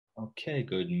Okay,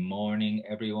 good morning,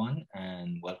 everyone,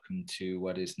 and welcome to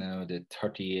what is now the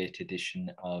 38th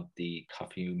edition of the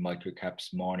Coffee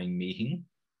Microcaps morning meeting.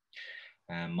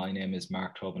 My name is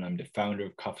Mark Tobin. I'm the founder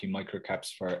of Coffee Microcaps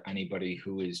for anybody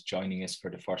who is joining us for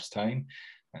the first time.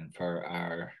 And for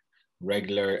our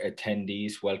regular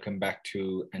attendees, welcome back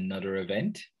to another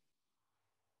event.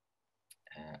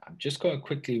 I'm just going to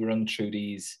quickly run through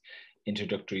these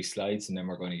introductory slides, and then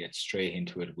we're going to get straight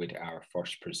into it with our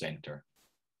first presenter.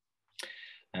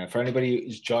 For anybody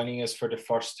who's joining us for the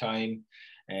first time,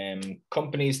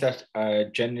 companies that are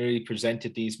generally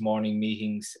presented these morning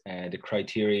meetings, the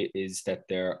criteria is that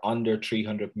they're under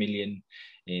 300 million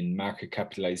in market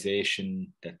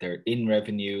capitalization, that they're in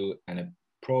revenue and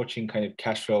approaching kind of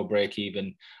cash flow break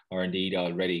even, or indeed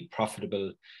already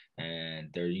profitable.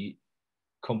 And they're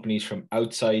companies from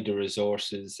outside the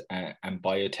resources and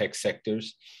biotech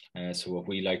sectors. So what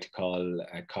we like to call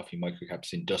Coffee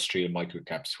Microcaps industrial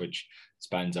microcaps, which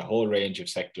spans a whole range of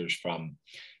sectors from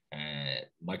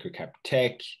microcap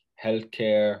tech,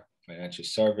 healthcare, financial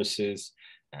services,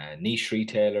 niche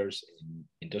retailers,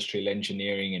 industrial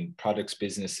engineering and products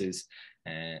businesses.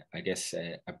 I guess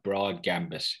a broad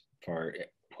gambit for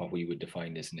what we would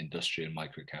define as an industrial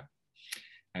microcap.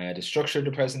 The structure of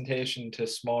the presentation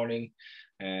this morning,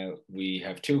 we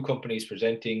have two companies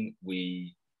presenting.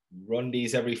 We run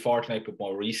these every fortnight, but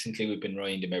more recently we've been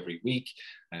running them every week,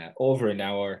 over an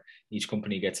hour. Each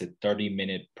company gets a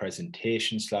 30-minute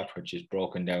presentation slot, which is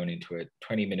broken down into a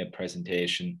 20-minute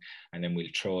presentation, and then we'll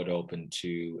throw it open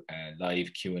to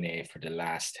live Q&A for the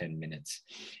last 10 minutes.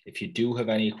 If you do have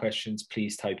any questions,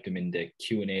 please type them in the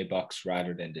Q&A box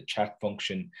rather than the chat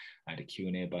function. The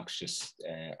Q&A box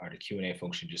or the Q&A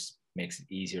function just makes it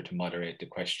easier to moderate the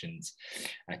questions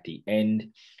at the end.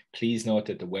 Please note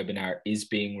that the webinar is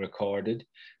being recorded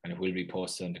and it will be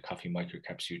posted on the Coffee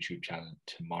Microcaps YouTube channel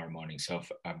tomorrow morning. So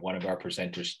if one of our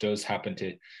presenters does happen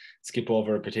to skip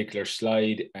over a particular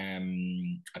slide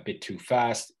a bit too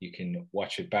fast, you can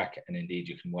watch it back, and indeed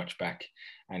you can watch back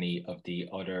any of the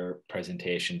other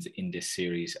presentations in this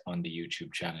series on the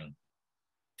YouTube channel.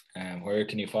 Where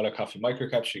can you follow Coffee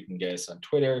Microcaps? You can get us on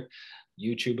Twitter,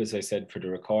 YouTube, as I said, for the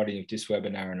recording of this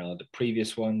webinar and all the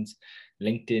previous ones,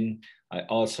 LinkedIn. I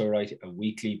also write a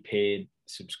weekly paid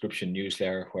subscription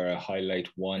newsletter where I highlight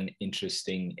one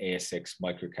interesting ASX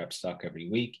microcap stock every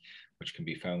week, which can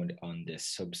be found on the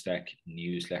Substack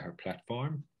newsletter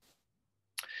platform.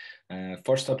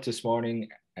 First up this morning,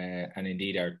 and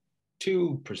indeed our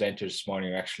two presenters this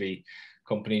morning are actually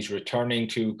companies returning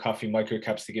to Coffee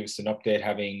Microcaps to give us an update,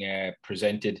 having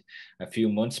presented a few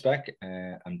months back.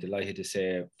 I'm delighted to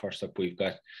say, first up, we've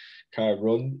got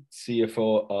Runde,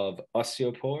 CFO of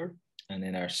Osteopore, and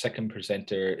then our second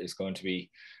presenter is going to be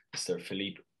Mr.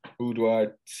 Philippe,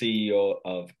 Odouard, CEO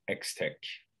of Xtek.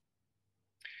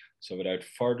 So without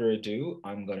further ado,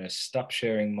 I'm going to stop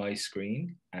sharing my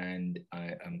screen, and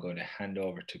I'm going to hand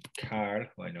over to Carl,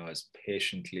 who I know is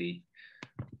patiently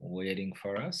waiting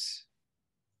for us.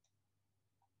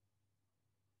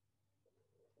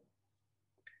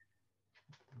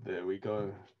 There we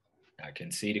go. I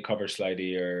can see the cover slide of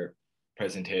your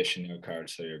presentation now, Carl,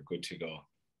 so you're good to go.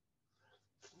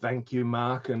 Thank you,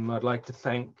 Mark, and I'd like to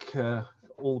thank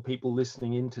all the people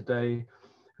listening in today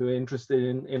who are interested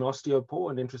in Osteopore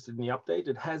and interested in the update.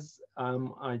 It has,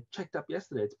 I checked up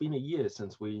yesterday, it's been a year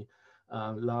since we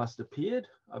last appeared,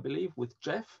 I believe, with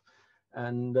Jeff,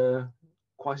 and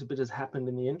quite a bit has happened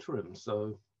in the interim.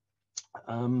 So,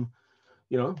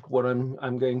 you know, what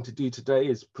I'm going to do today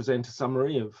is present a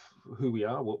summary of who we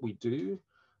are, what we do,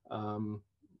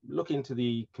 look into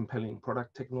the compelling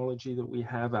product technology that we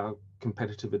have, our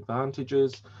competitive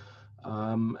advantages,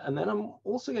 and then I'm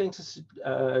also going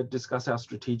to discuss our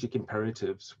strategic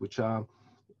imperatives, which are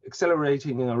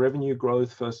accelerating our revenue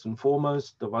growth first and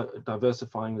foremost,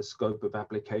 diversifying the scope of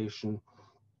application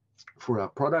for our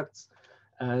products,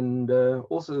 and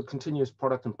also the continuous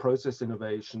product and process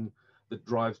innovation that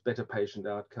drives better patient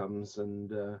outcomes,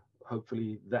 and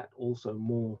hopefully that also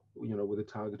more, you know, with a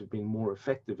target of being more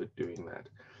effective at doing that.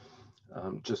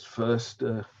 Just first,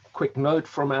 a quick note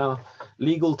from our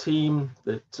legal team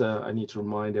that I need to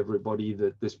remind everybody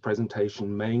that this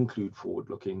presentation may include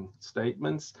forward-looking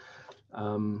statements.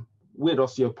 We at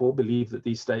Osteopore believe that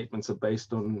these statements are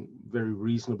based on very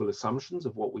reasonable assumptions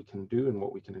of what we can do and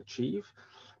what we can achieve,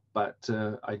 but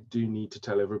I do need to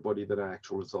tell everybody that our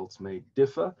actual results may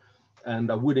differ.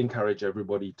 And I would encourage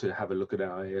everybody to have a look at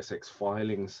our ASX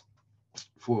filings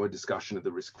for a discussion of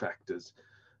the risk factors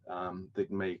that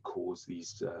may cause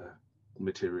these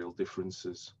material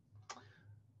differences.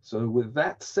 So with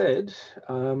that said,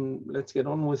 let's get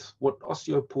on with what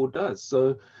Osteopore does.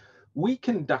 So We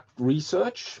conduct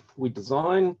research. We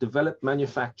design, develop,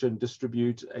 manufacture, and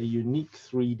distribute a unique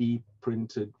 3D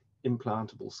printed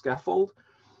implantable scaffold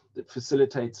that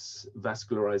facilitates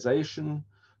vascularization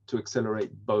to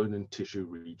accelerate bone and tissue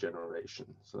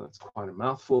regeneration. So that's quite a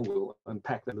mouthful. We'll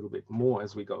unpack that a little bit more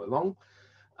as we go along.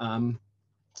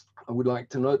 I would like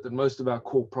to note that most of our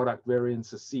core product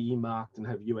variants are CE marked and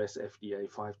have US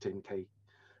FDA 510K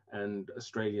and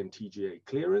Australian TGA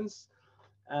clearance.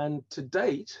 And to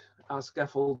date, our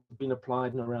scaffold has been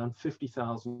applied in around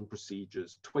 50,000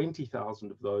 procedures,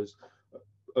 20,000 of those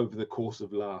over the course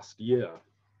of last year.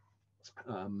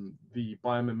 The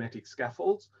biomimetic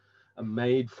scaffolds are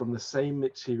made from the same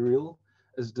material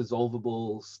as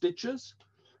dissolvable stitches,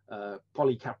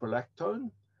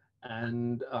 polycaprolactone,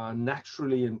 and are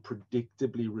naturally and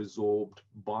predictably resorbed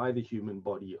by the human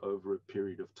body over a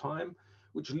period of time,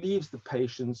 which leaves the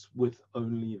patients with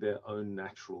only their own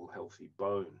natural healthy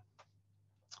bone.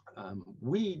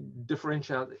 We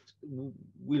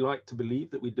like to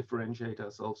believe that we differentiate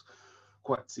ourselves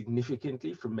quite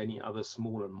significantly from many other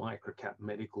small and microcap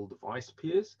medical device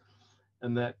peers,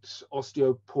 and that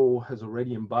Osteopore has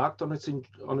already embarked on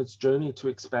its journey to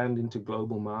expand into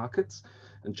global markets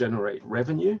and generate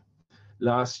revenue.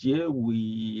 Last year,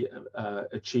 we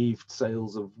achieved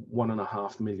sales of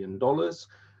 $1.5 million,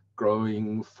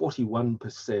 growing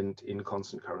 41% in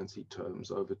constant currency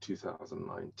terms over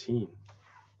 2019.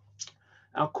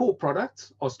 Our core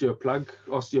products, OsteoPlug,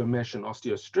 OsteoMesh, and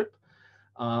OsteoStrip,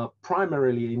 are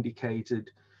primarily indicated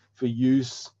for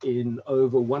use in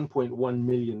over 1.1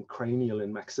 million cranial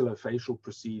and maxillofacial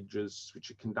procedures, which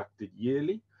are conducted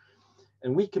yearly.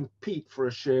 And we compete for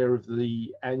a share of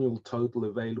the annual total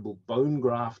available bone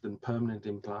graft and permanent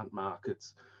implant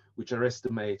markets, which are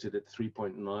estimated at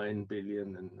 3.9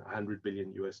 billion and 100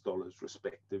 billion US dollars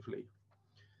respectively.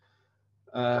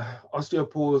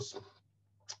 Osteopore's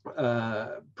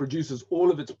produces all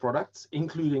of its products,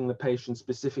 including the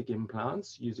patient-specific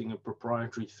implants, using a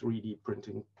proprietary 3D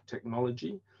printing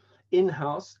technology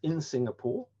in-house in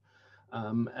Singapore.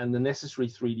 And the necessary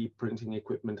 3D printing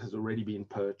equipment has already been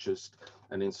purchased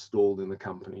and installed in the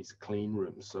company's clean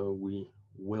room. So we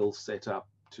will set up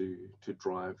to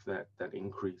drive that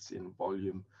increase in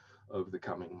volume over the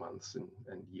coming months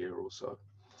and year or so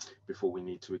before we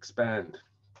need to expand.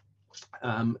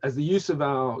 As the use of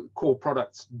our core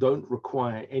products don't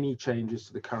require any changes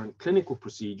to the current clinical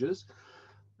procedures,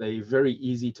 they're very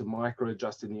easy to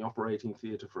micro-adjust in the operating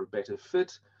theatre for a better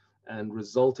fit and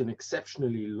result in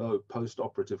exceptionally low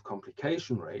post-operative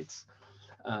complication rates.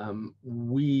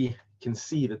 We can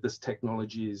see that this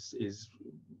technology is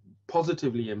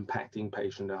positively impacting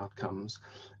patient outcomes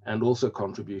and also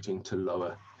contributing to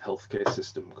lower healthcare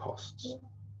system costs.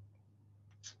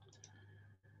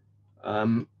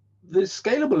 The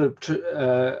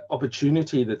scalable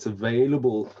opportunity that's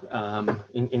available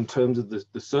in terms of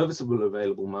the serviceable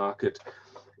available market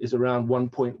is around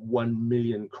 1.1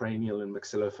 million cranial and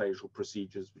maxillofacial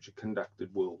procedures, which are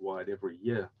conducted worldwide every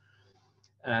year.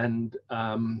 And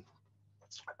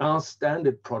our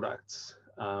standard products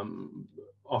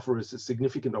offer us a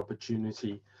significant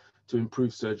opportunity to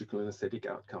improve surgical and aesthetic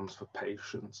outcomes for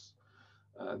patients.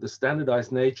 The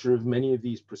standardized nature of many of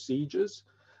these procedures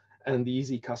and the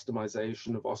easy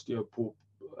customization of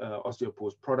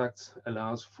Osteopore's products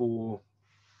allows for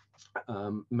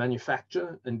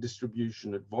manufacture and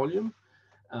distribution at volume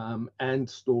and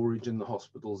storage in the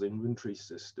hospital's inventory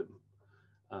system.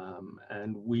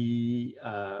 And we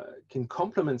can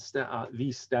complement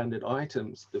these standard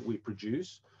items that we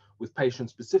produce with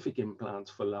patient-specific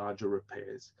implants for larger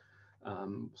repairs.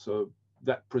 So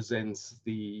that presents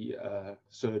the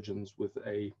surgeons with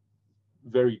a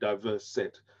very diverse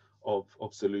set of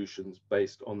solutions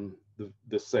based on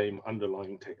the same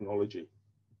underlying technology.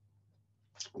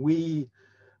 We,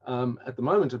 at the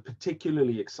moment, are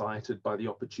particularly excited by the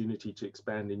opportunity to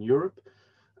expand in Europe,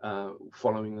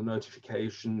 following the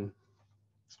notification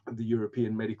of the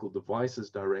European Medical Devices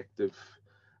Directive,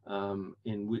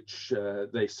 in which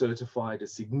they certified a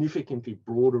significantly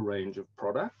broader range of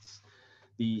products.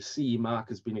 The CE mark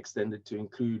has been extended to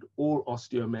include all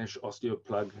OsteoMesh,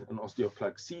 OsteoPlug, and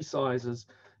OsteoPlug C sizes,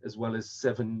 as well as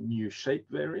 7 new shape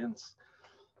variants.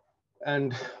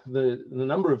 And the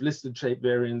number of listed shape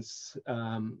variants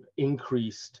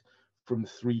increased from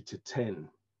 3 to 10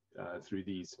 through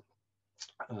this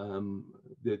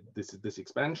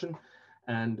expansion.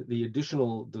 And the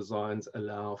additional designs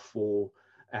allow for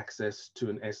access to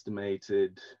an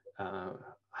estimated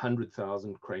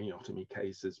 100,000 craniotomy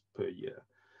cases per year,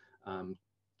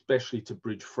 especially to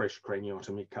bridge fresh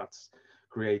craniotomy cuts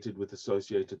created with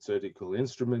associated surgical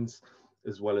instruments,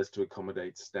 as well as to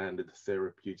accommodate standard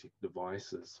therapeutic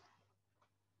devices.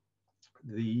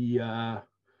 The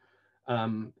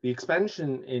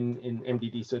expansion in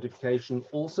MDD certification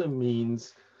also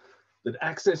means that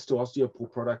access to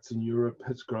Osteopore products in Europe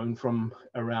has grown from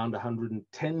around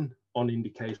 110 on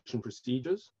indication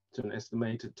procedures to an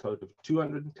estimated total of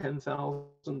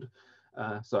 210,000.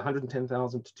 So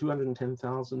 110,000 to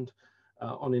 210,000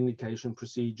 on indication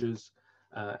procedures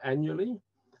annually.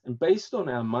 And based on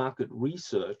our market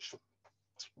research,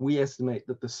 we estimate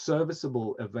that the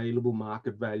serviceable available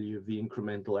market value of the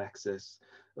incremental access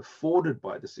afforded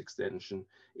by this extension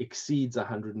exceeds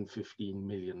 $115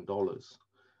 million.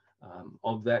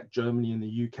 Of that, Germany and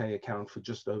the UK account for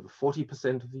just over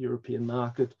 40% of the European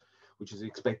market, which is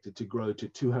expected to grow to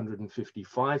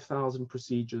 255,000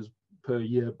 procedures per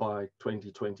year by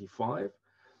 2025.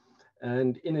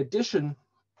 And in addition,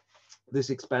 this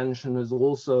expansion has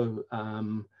also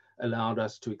allowed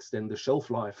us to extend the shelf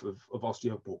life of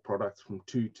Osteopore products from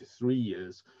 2 to 3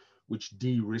 years, which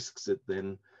de-risks it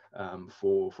then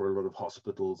for a lot of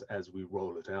hospitals as we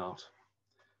roll it out.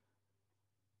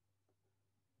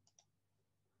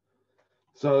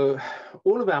 So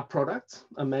all of our products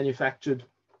are manufactured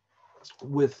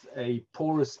with a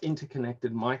porous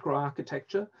interconnected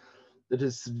microarchitecture that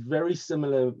has very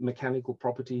similar mechanical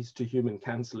properties to human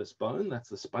cancellous bone. That's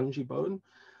the spongy bone.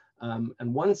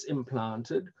 And once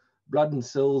implanted, blood and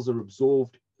cells are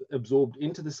absorbed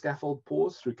into the scaffold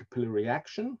pores through capillary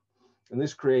action. And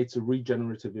this creates a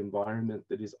regenerative environment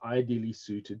that is ideally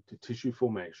suited to tissue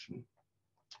formation.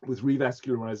 With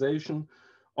revascularization,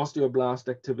 osteoblast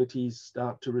activities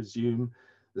start to resume,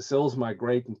 the cells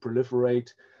migrate and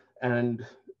proliferate, and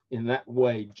in that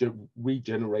way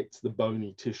regenerates the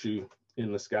bony tissue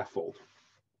in the scaffold.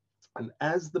 And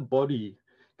as the body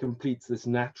completes this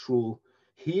natural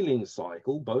healing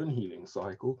cycle, bone healing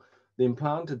cycle, the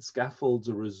implanted scaffolds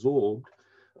are resorbed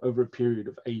over a period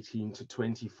of 18 to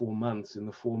 24 months in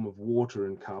the form of water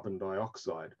and carbon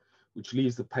dioxide, which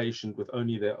leaves the patient with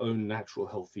only their own natural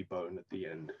healthy bone at the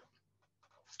end.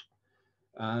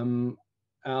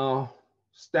 Our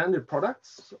standard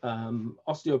products,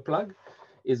 OsteoPlug,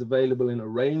 is available in a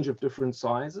range of different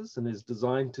sizes and is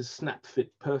designed to snap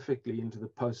fit perfectly into the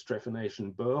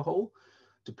post-trephination burr hole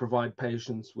to provide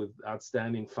patients with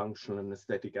outstanding functional and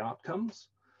aesthetic outcomes.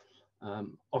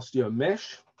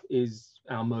 OsteoMesh is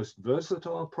our most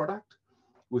versatile product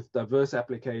with diverse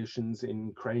applications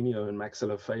in cranio and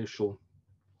maxillofacial,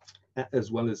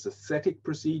 as well as aesthetic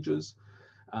procedures.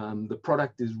 The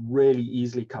product is really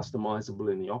easily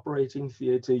customizable in the operating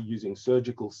theater using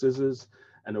surgical scissors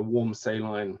and a warm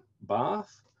saline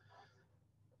bath.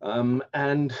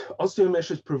 And OsteoMesh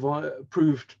has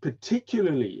proved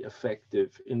particularly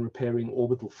effective in repairing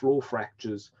orbital floor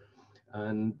fractures.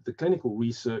 And the clinical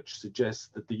research suggests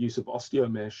that the use of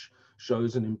OsteoMesh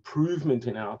shows an improvement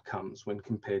in outcomes when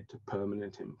compared to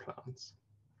permanent implants.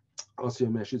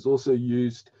 OsteoMesh is also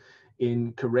used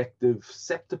in corrective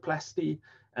septoplasty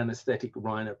and aesthetic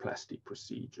rhinoplasty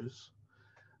procedures.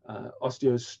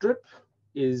 OsteoStrip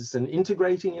is an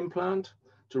integrating implant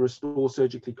to restore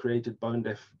surgically created bone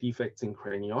defects in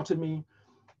craniotomy.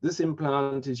 This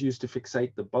implant is used to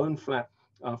fixate the bone flap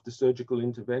after surgical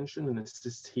intervention and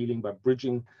assists healing by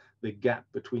bridging the gap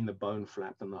between the bone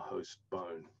flap and the host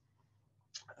bone.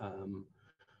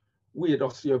 We at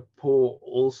Osteopore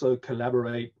also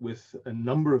collaborate with a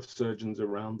number of surgeons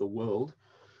around the world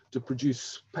to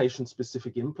produce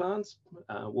patient-specific implants,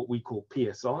 what we call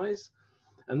PSIs.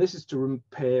 And this is to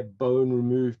repair bone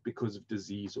removed because of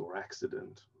disease or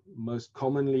accident. Most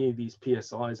commonly, these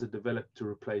PSIs are developed to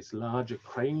replace larger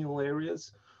cranial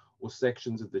areas or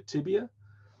sections of the tibia.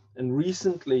 And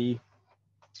recently,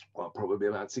 well, probably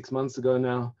about 6 months ago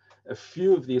now, a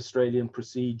few of the Australian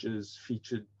procedures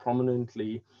featured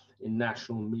prominently in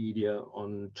national media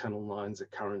on Channel 9's A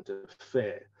Current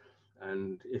Affair.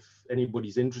 And if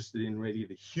anybody's interested in really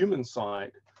the human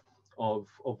side of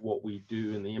what we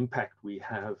do and the impact we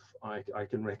have, I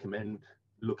can recommend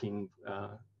looking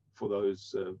for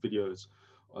those videos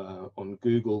on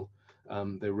Google.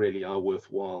 They really are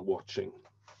worthwhile watching.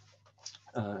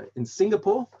 In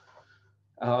Singapore,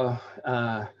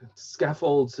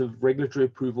 scaffolds have regulatory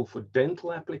approval for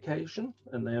dental application,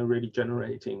 and they are really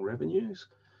generating revenues.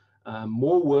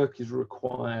 More work is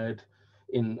required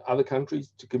in other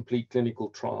countries to complete clinical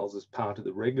trials as part of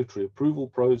the regulatory approval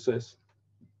process,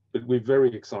 but we're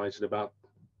very excited about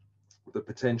the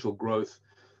potential growth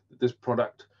that this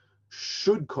product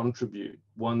should contribute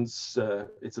once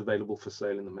it's available for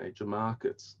sale in the major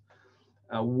markets.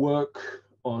 Our work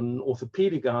on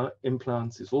orthopedic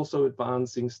implants is also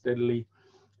advancing steadily,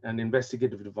 and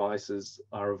investigative devices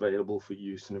are available for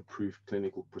use in approved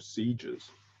clinical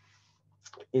procedures.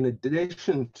 In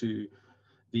addition to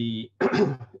the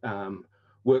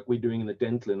work we're doing in the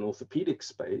dental and orthopedic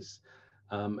space,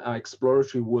 our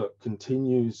exploratory work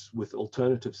continues with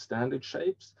alternative standard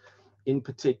shapes, in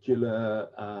particular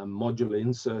modular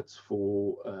inserts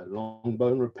for long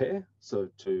bone repair. So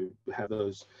to have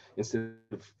those, instead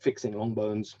of fixing long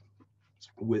bones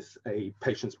with a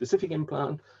patient-specific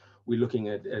implant, we're looking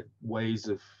at ways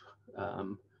of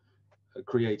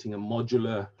creating a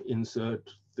modular insert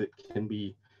that can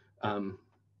be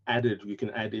added. You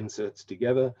can add inserts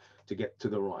together to get to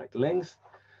the right length.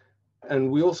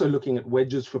 And we're also looking at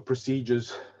wedges for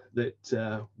procedures that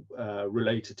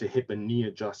related to hip and knee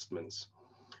adjustments.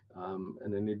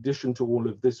 And in addition to all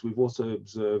of this, we've also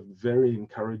observed very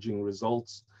encouraging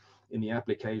results in the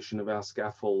application of our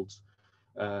scaffolds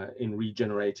in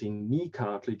regenerating knee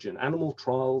cartilage in animal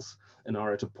trials, and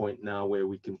are at a point now where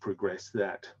we can progress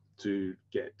that to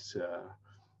get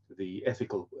the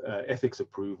ethics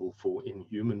approval for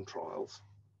in-human trials.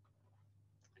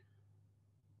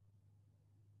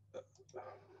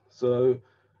 So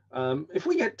if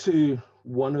we get to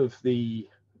one of the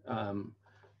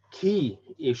key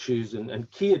issues and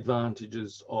key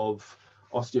advantages of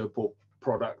Osteopore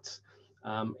products,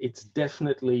 it's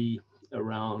definitely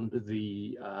around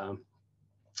the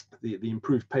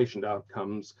improved patient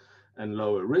outcomes and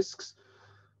lower risks.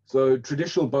 So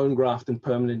traditional bone graft and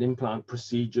permanent implant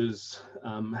procedures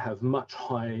have much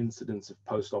higher incidence of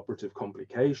post-operative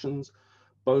complications.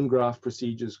 Bone graft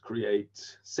procedures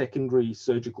create secondary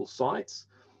surgical sites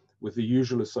with the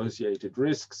usual associated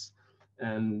risks,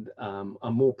 and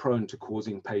are more prone to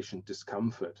causing patient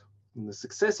discomfort. And the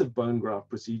success of bone graft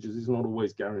procedures is not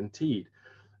always guaranteed.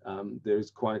 There is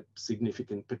quite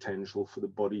significant potential for the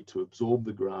body to absorb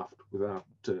the graft without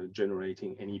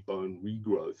generating any bone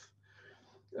regrowth.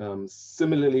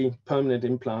 Similarly, permanent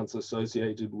implants are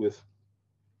associated with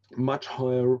much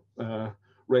higher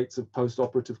rates of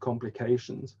post-operative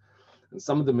complications. And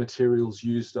some of the materials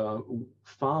used are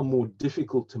far more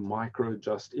difficult to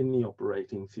micro-adjust in the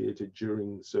operating theatre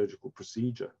during the surgical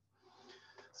procedure.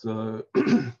 So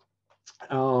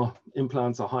our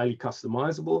implants are highly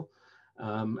customizable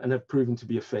and have proven to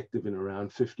be effective in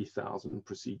around 50,000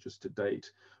 procedures to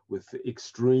date, with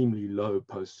extremely low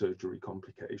post-surgery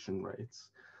complication rates.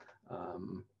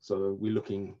 So we're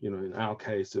looking, in our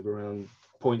case, of around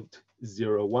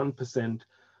 0.01%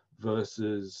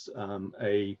 versus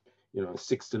a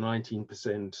 6 to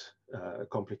 19%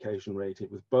 complication rate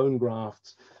with bone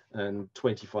grafts, and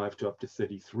 25 to up to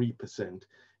 33%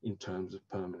 in terms of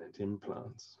permanent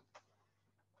implants.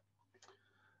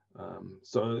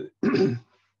 So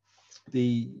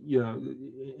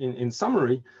in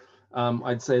summary,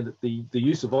 I'd say that the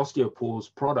use of Osteopore's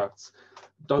products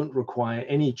don't require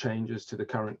any changes to the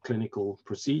current clinical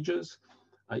procedures,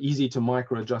 are easy to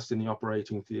micro-adjust in the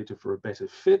operating theatre for a better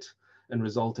fit, and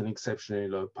result in exceptionally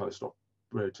low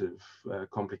post-operative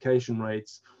complication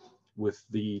rates, with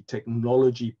the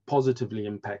technology positively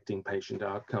impacting patient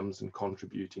outcomes and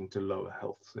contributing to lower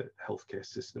healthcare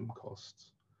system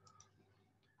costs.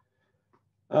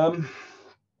 A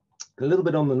little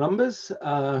bit on the numbers.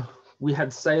 We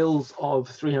had sales of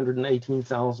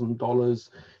 $318,000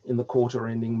 in the quarter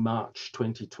ending March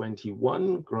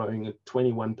 2021, growing at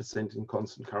 21% in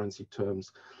constant currency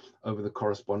terms over the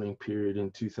corresponding period in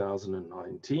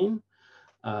 2019.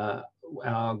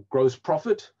 Our gross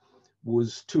profit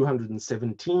was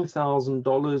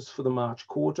 $217,000 for the March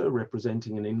quarter,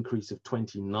 representing an increase of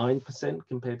 29%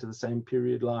 compared to the same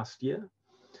period last year.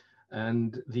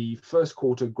 And the first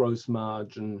quarter gross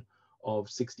margin of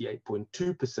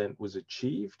 68.2% was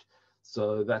achieved.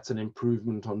 So that's an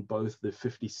improvement on both the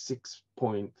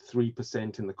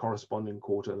 56.3% in the corresponding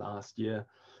quarter last year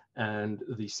and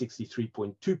the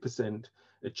 63.2%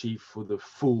 achieved for the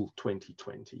full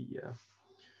 2020 year.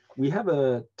 We have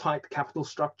a tight capital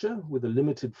structure with a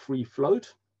limited free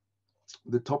float.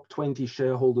 The top 20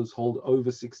 shareholders hold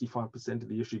over 65% of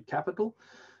the issued capital,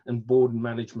 and board and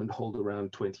management hold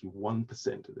around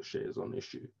 21% of the shares on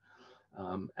issue.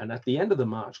 And at the end of the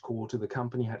March quarter, the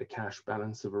company had a cash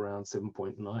balance of around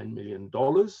 $7.9 million.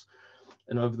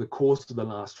 And over the course of the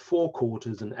last 4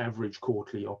 quarters, an average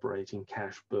quarterly operating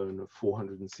cash burn of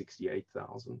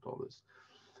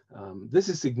 $468,000. This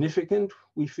is significant,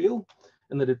 we feel,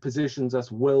 and that it positions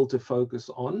us well to focus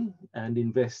on and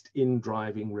invest in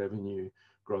driving revenue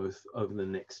growth over the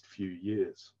next few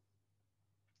years.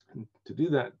 And to do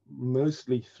that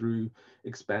mostly through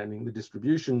expanding the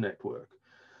distribution network.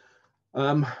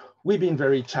 We've been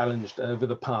very challenged over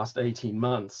the past 18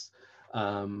 months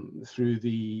through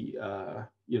the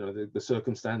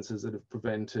circumstances that have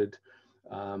prevented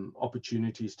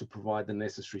opportunities to provide the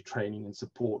necessary training and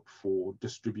support for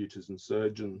distributors and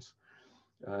surgeons.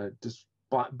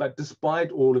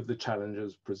 Despite all of the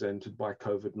challenges presented by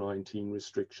COVID-19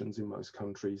 restrictions in most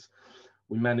countries,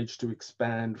 we managed to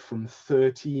expand from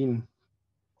 13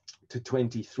 to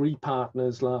 23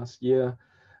 partners last year,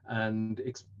 and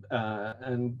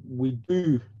we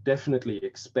do definitely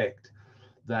expect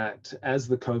that as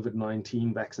the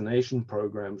COVID-19 vaccination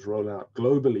programs roll out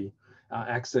globally, our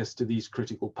access to these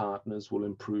critical partners will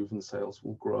improve and sales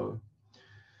will grow.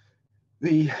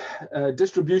 The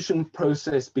distribution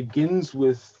process begins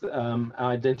with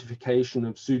identification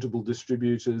of suitable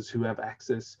distributors who have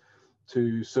access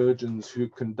to surgeons who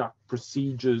conduct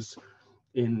procedures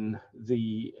in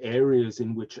the areas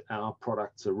in which our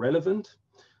products are relevant.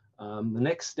 The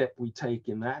next step we take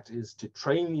in that is to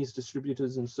train these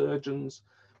distributors and surgeons,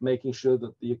 making sure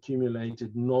that the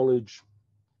accumulated knowledge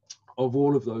of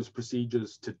all of those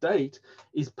procedures to date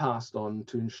is passed on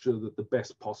to ensure that the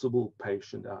best possible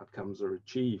patient outcomes are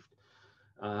achieved.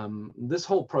 This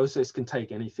whole process can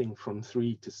take anything from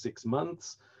 3 to 6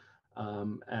 months,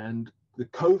 and the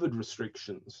COVID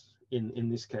restrictions in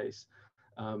this case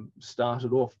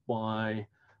started off by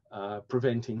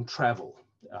preventing travel.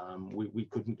 We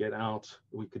couldn't get out,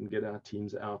 we couldn't get our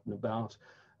teams out and about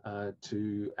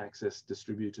to access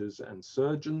distributors and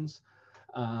surgeons.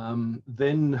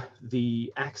 Then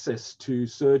the access to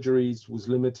surgeries was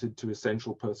limited to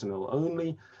essential personnel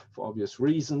only for obvious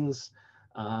reasons.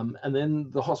 And then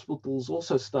the hospitals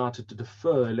also started to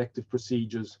defer elective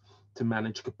procedures to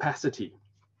manage capacity.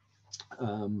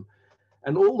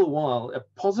 And all the while, a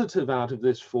positive out of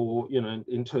this for,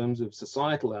 in terms of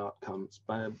societal outcomes,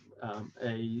 by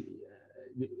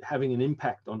having an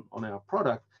impact on our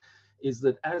product, is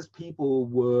that as people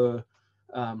were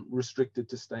restricted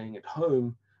to staying at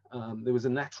home, there was a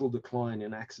natural decline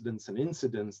in accidents and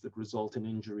incidents that result in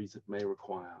injuries that may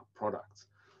require our products.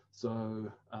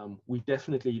 So we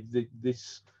definitely,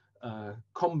 this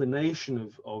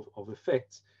combination of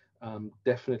effects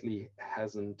definitely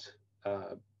hasn't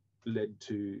led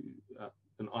to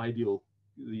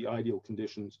the ideal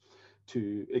conditions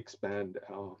to expand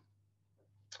our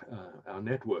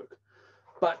network.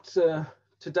 But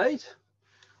to date,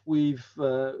 we've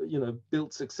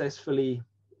built successfully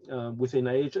within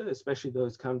Asia, especially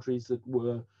those countries that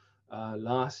were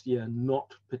last year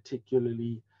not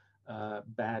particularly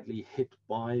badly hit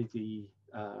by the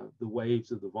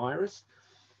waves of the virus.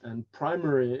 And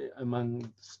primary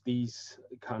amongst these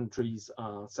countries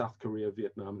are South Korea,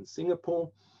 Vietnam, and Singapore.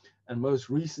 And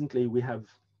most recently, we have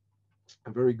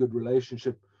a very good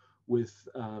relationship with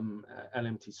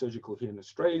LMT Surgical here in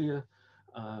Australia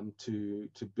to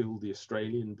build the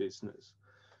Australian business.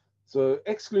 So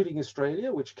excluding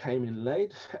Australia, which came in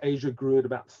late, Asia grew at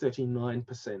about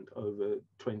 39% over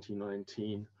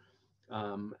 2019.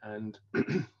 And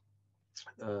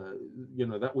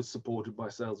that was supported by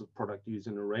sales of product used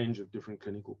in a range of different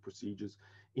clinical procedures,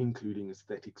 including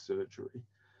aesthetic surgery.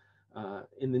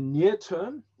 In the near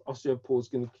term, Osteopore is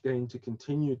going to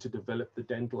continue to develop the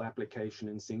dental application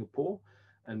in Singapore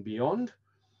and beyond,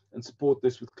 and support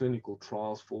this with clinical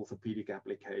trials for orthopedic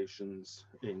applications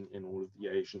in all of the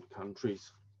Asian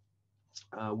countries.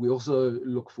 We also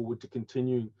look forward to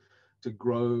continuing to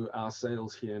grow our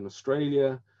sales here in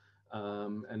Australia.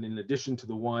 And in addition to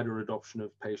the wider adoption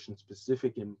of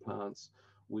patient-specific implants,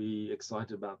 we're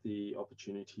excited about the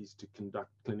opportunities to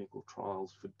conduct clinical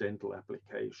trials for dental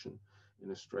application in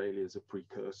Australia as a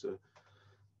precursor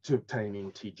to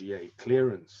obtaining TGA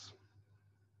clearance.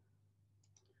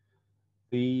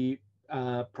 The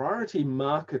priority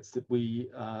markets that we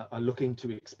are looking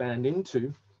to expand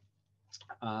into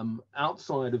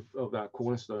outside of our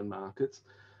cornerstone markets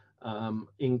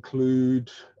include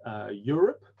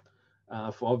Europe,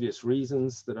 for obvious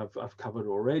reasons that I've covered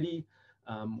already.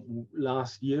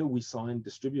 Last year, we signed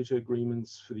distributor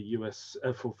agreements for the US,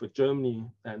 for Germany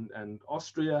and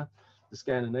Austria, the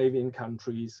Scandinavian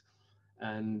countries,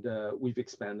 and we've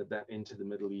expanded that into the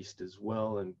Middle East as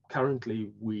well. And currently,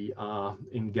 we are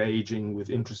engaging with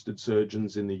interested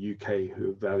surgeons in the UK who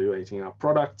are evaluating our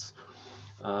products.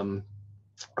 And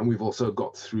we've also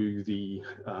got through the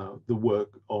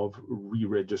work of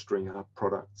re-registering our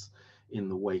products in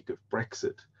the wake of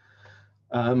Brexit.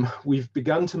 We've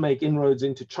begun to make inroads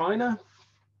into China,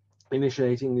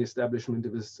 initiating the establishment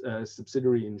of a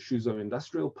subsidiary in Suzhou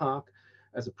Industrial Park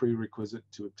as a prerequisite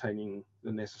to obtaining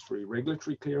the necessary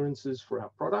regulatory clearances for our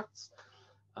products.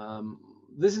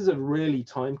 This is a really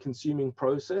time-consuming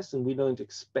process, and we don't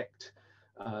expect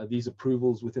these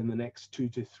approvals within the next 2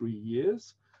 to 3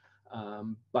 years.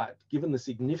 But given the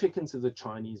significance of the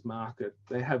Chinese market,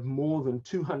 they have more than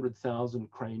 200,000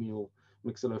 cranial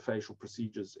maxillofacial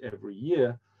procedures every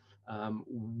year.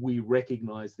 We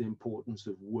recognize the importance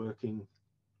of working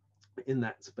in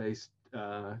that space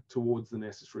towards the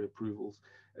necessary approvals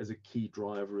as a key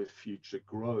driver of future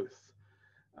growth.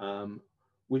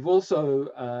 We've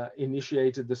also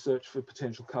initiated the search for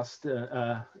potential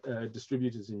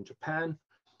distributors in Japan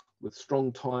with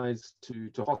strong ties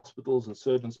to hospitals and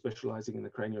surgeons specializing in the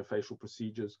craniofacial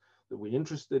procedures that we're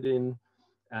interested in.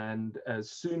 And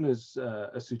as soon as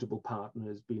a suitable partner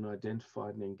has been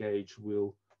identified and engaged,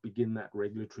 we'll begin that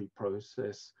regulatory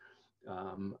process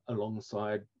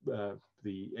alongside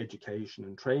the education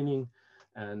and training.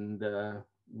 And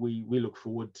we look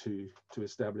forward to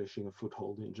establishing a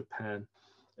foothold in Japan,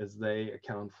 as they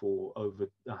account for over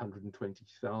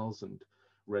 120,000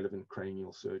 relevant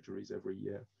cranial surgeries every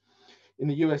year. In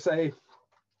the USA,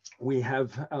 we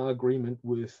have our agreement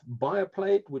with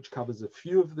BioPlate, which covers a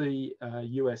few of the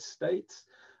US states.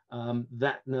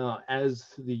 That now, as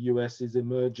the US is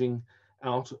emerging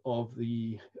out of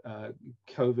the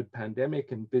COVID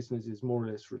pandemic and business is more or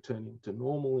less returning to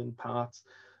normal in parts,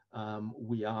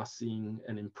 we are seeing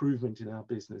an improvement in our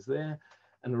business there.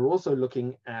 And we're also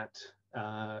looking at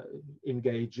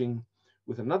engaging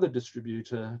with another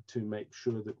distributor to make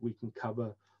sure that we can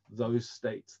cover those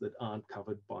states that aren't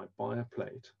covered by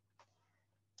BioPlate.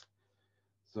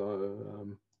 So,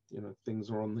 you know, things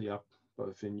are on the up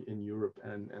both in Europe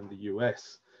and the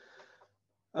US.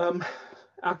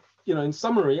 You know, in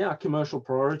summary, our commercial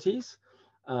priorities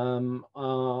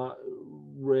are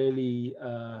really,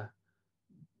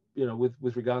 you know,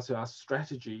 with regards to our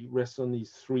strategy, rests on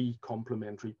these three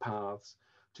complementary paths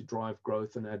to drive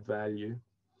growth and add value.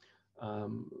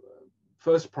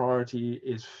 First priority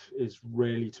is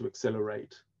really to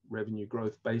accelerate revenue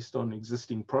growth based on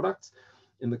existing products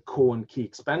in the core and key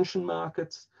expansion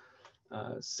markets.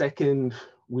 Second,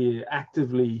 we're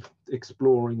actively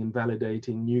exploring and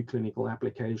validating new clinical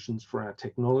applications for our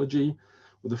technology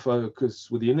with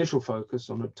the initial focus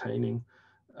on obtaining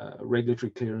regulatory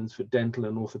clearance for dental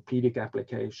and orthopedic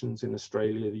applications in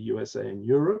Australia, the USA, and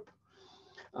Europe.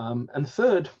 And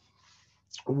third,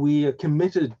 we are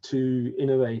committed to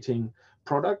innovating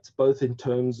products, both in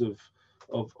terms of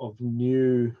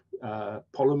new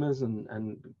polymers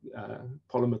and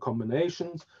polymer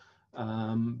combinations,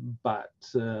 but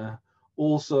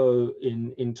also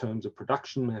in terms of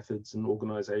production methods and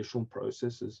organizational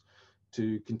processes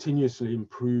to continuously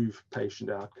improve patient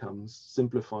outcomes,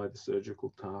 simplify the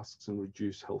surgical tasks, and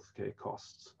reduce healthcare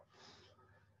costs.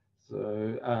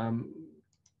 So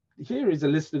here is a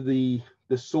list of the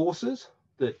sources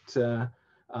that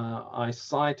I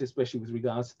cite, especially with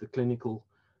regards to the clinical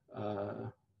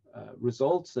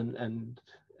results and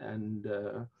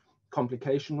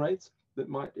complication rates that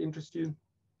might interest you.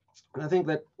 And I think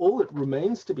that all that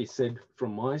remains to be said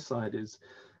from my side is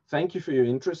thank you for your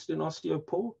interest in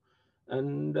Osteopore.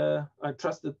 And I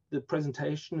trust that the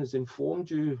presentation has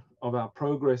informed you of our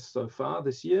progress so far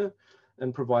this year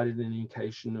and provided an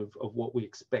indication of what we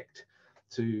expect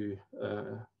to,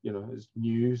 you know, as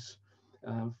news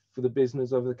for the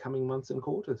business over the coming months and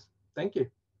quarters. Thank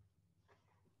you.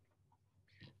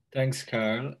 Thanks,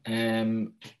 Carl.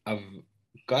 I've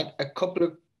got a couple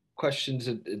of questions.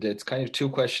 That's kind of two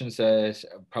questions that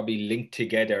are probably linked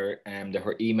together that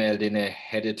were emailed in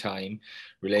ahead of time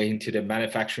relating to the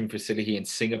manufacturing facility in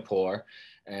Singapore.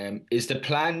 Is the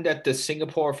plan that the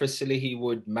Singapore facility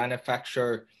would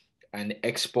manufacture and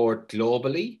export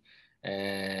globally?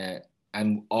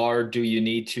 Or do you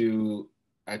need to,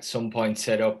 at some point,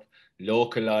 set up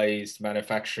localized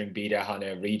manufacturing, be that on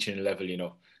a regional level, you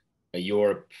know, a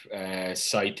Europe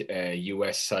site, a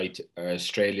US site,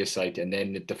 Australia site? And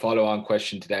then the follow-on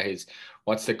question to that is,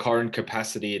 what's the current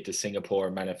capacity at the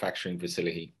Singapore manufacturing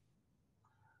facility?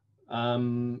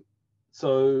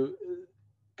 So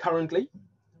currently,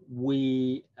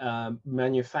 we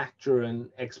manufacture and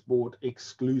export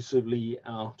exclusively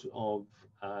out of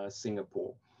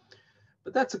Singapore.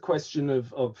 But that's a question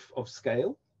of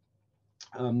scale.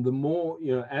 The more,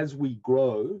 you know, as we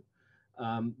grow,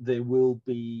 there will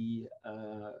be,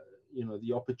 you know,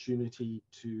 the opportunity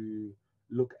to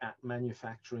look at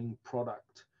manufacturing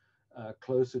product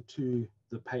closer to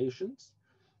the patients.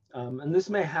 And this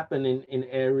may happen in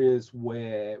areas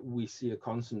where we see a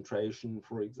concentration,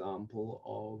 for example,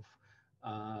 of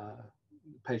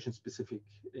patient-specific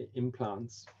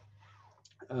implants.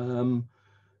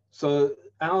 So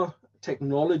our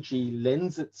technology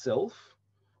lends itself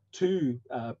to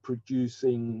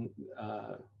producing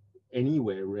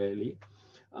anywhere, really.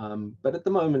 But at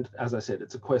the moment, as I said,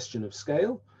 it's a question of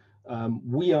scale.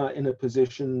 We are in a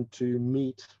position to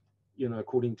meet, you know,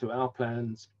 according to our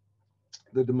plans,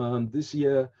 the demand this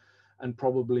year and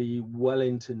probably well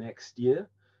into next year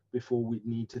before we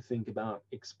need to think about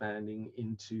expanding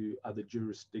into other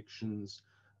jurisdictions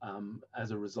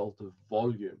as a result of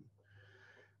volume.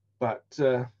 But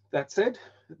that said,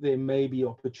 there may be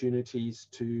opportunities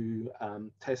to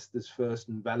test this first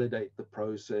and validate the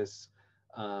process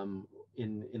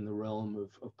in the realm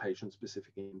of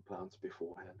patient-specific implants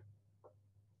beforehand.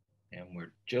 And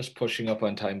we're just pushing up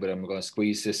on time, but I'm going to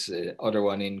squeeze this other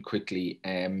one in quickly.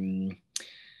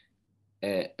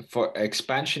 For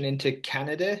expansion into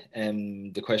Canada,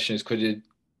 the question is,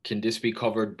 can this be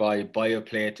covered by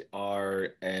BioPlate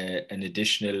or an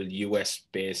additional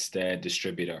US-based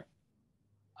distributor?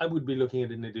 I would be looking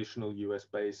at an additional US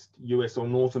or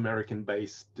North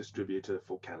American-based distributor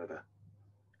for Canada.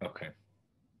 Okay,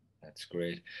 that's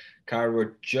great. Carl,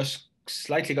 we're just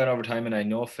slightly gone over time, and I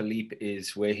know Philippe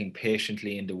is waiting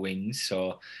patiently in the wings.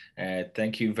 So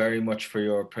thank you very much for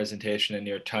your presentation and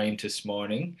your time this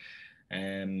morning.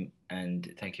 And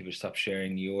thank you for stop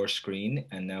sharing your screen.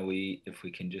 And now if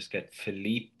we can just get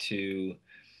Philippe to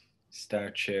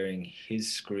start sharing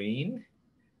his screen,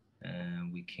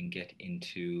 we can get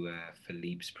into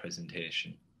Philippe's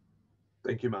presentation.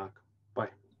 Thank you, Mark. Bye.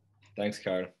 Thanks,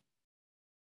 Carl.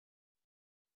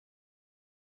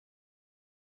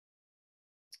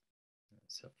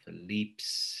 So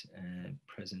Philippe's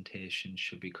presentation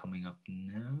should be coming up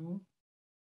now.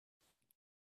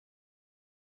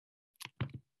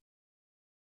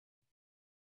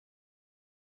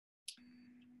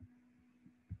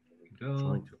 There we go.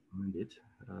 Trying to find it.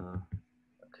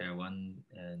 Okay,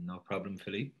 no problem,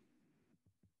 Philippe.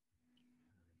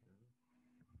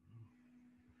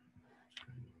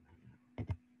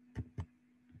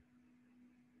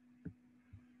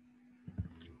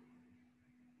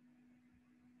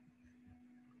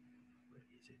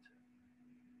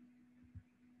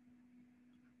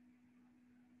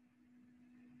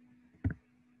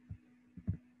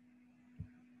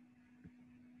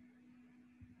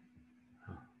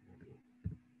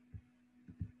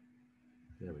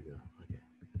 There we go. Okay.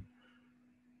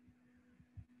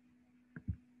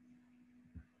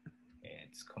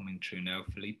 It's coming through now,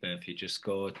 Philippe. If you just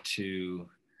go to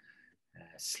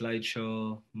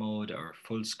slideshow mode or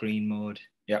full screen mode.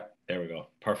 Yeah, there we go.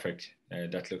 Perfect.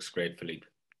 That looks great, Philippe.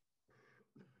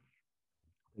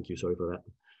 Thank you. Sorry for that.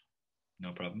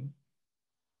 No problem.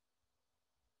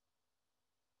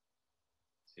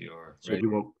 So you're so ready. Do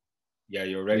you want... Yeah,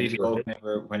 you're ready to go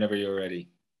whenever you're ready.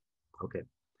 Okay.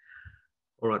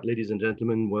 All right, ladies and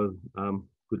gentlemen. Well,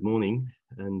 good morning,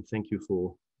 and thank you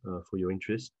for your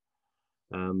interest.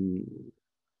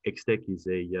 Xtek is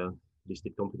a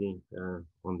listed company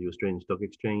on the Australian Stock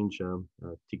Exchange.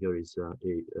 Ticker is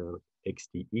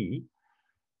XTE,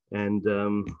 and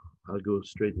I'll go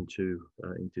straight into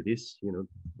this. You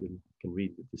can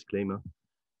read the disclaimer.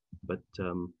 But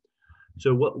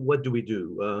so what do?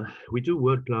 We do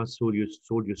world-class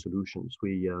soldier solutions.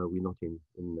 We're not in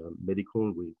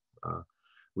medical.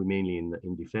 We're mainly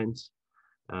in defense.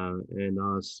 And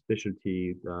our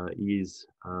specialty is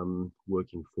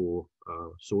working for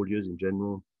soldiers in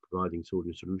general, providing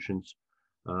soldier solutions.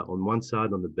 On one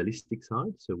side, on the ballistic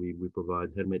side, so we provide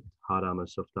helmet, hard armor,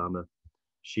 soft armor,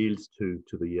 shields to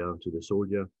the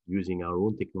soldier using our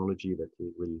own technology that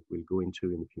we'll go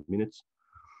into in a few minutes.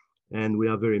 And we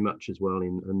are very much as well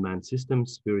in unmanned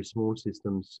systems, very small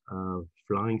systems,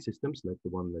 flying systems like the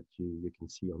one that you can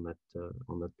see on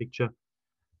that picture.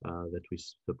 That we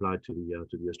supplied to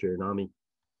the Australian Army.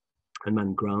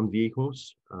 Unmanned ground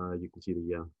vehicles. You can see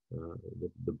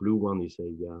the blue one is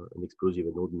an explosive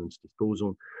and ordnance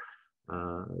disposal.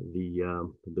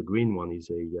 The green one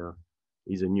is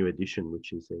a new addition,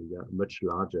 which is a much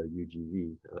larger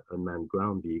UGV, unmanned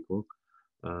ground vehicle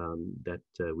that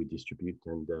we distribute,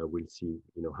 and we'll see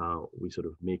how we sort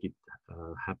of make it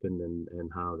happen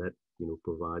and how that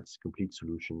provides complete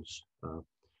solutions.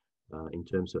 In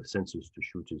terms of sensors to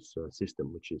shooters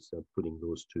system, which is putting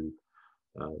those two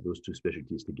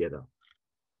specialties together.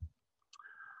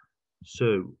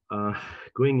 So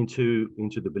going into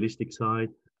the ballistic side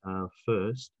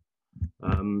first,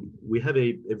 we have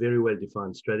a very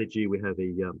well-defined strategy. We have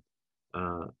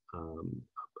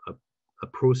a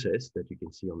process that you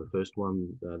can see on the first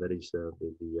one. That is the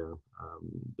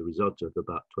result of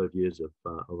about 12 years of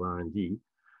R&D,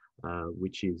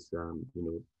 which is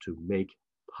to make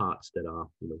parts that are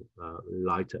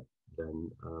lighter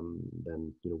than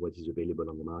what is available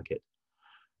on the market.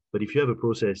 But if you have a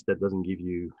process that doesn't give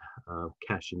you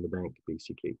cash in the bank,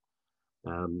 basically,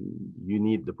 you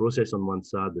need the process on one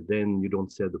side, but then you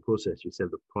don't sell the process, you sell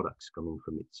the products coming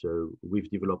from it. So we've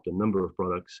developed a number of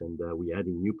products, and we're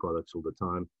adding new products all the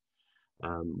time,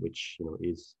 which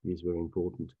is very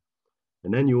important.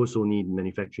 And then you also need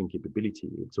manufacturing capability.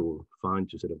 It's all fine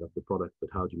to set up the product, but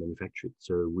how do you manufacture it?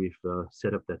 So we've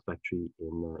set up that factory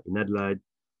in Adelaide.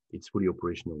 It's fully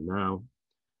operational now.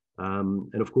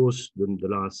 And of course, the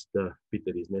last bit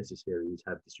that is necessary is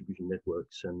have distribution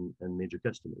networks and major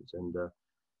customers. And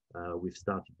we've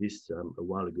started this a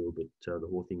while ago, but the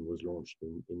whole thing was launched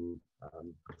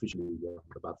officially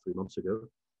about 3 months ago.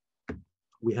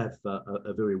 We have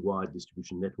a very wide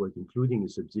distribution network, including a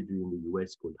subsidiary in the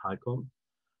US called HiCom,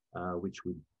 which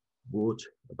we bought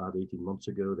about 18 months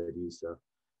ago, that is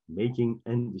making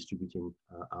and distributing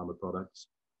armor products.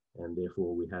 And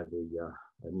therefore, we have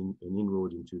an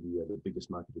inroad into the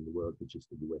biggest market in the world, which is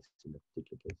the US in that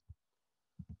particular case.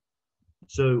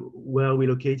 So where we're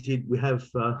located, we have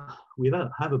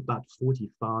about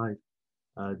 45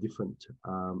 different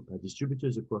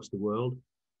distributors across the world.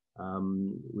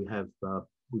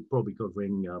 We're probably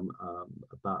covering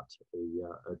about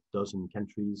a dozen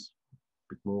countries, a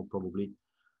bit more probably,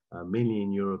 mainly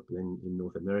in Europe and in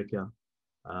North America,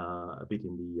 a bit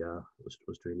in the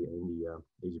Australia and the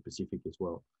Asia Pacific as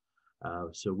well.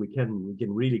 So we can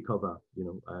really cover, you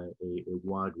know, a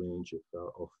wide range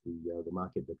of the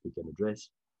market that we can address.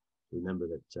 Remember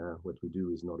that what we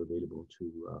do is not available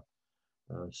to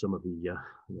some of the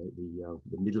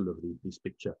middle of this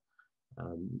picture.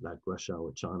 Like Russia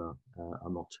or China are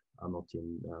not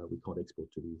in. We can't export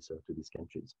to these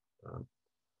countries.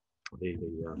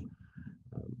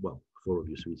 Well, for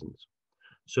obvious reasons.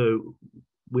 So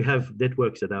we have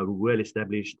networks that are well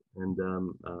established, and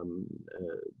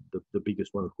the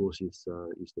biggest one, of course, is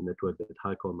the network that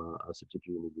HiCom, our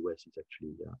subsidiary in the US, is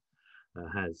actually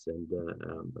has and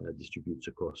distributes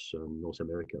across North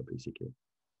America, basically.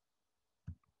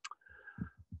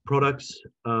 Products.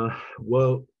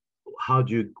 Well, how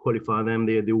do you qualify them?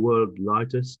 They're the world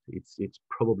lightest. It's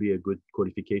probably a good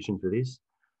qualification for this,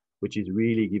 which is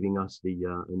really giving us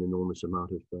an enormous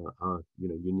amount of our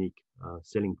unique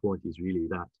selling point is really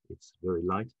that it's very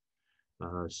light.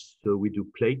 So we do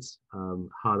plates,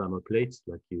 hard armor plates,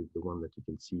 like the one that you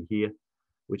can see here,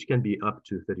 which can be up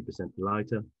to 30%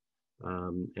 lighter.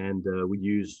 And we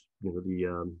use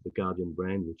the Guardian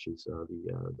brand, which is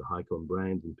the HiCom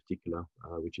brand in particular,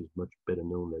 which is much better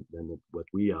known than what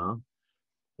we are.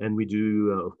 And we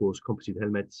do, of course, composite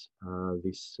helmets.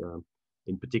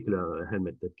 In particular, a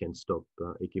helmet that can stop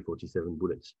AK-47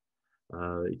 bullets.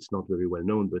 It's not very well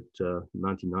known, but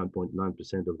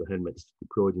 99.9% of the helmets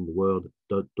deployed in the world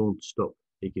don't stop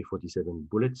AK-47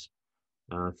 bullets.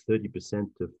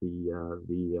 30% of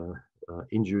the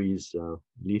injuries,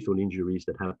 lethal injuries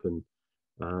that happen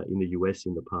in the US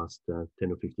in the past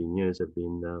 10 or 15 years have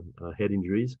been head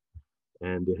injuries.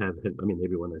 And they have, I mean,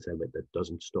 everyone has a helmet that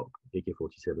doesn't stop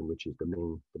AK-47, which is the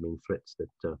main threats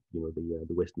that the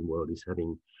Western world is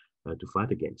having to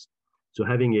fight against. So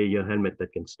having a helmet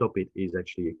that can stop it is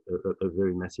actually a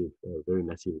very massive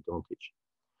advantage.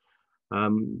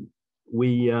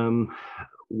 We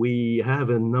have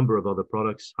a number of other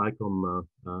products. HiCom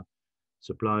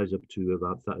supplies up to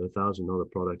about 1,000 other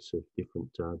products of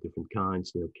different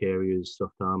kinds. Carriers,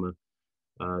 soft armor,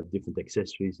 different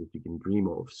accessories that you can dream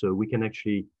of. So we can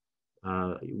actually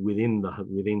within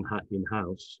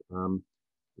in-house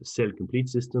sell complete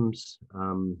systems,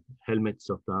 helmet,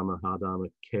 soft armor, hard armor,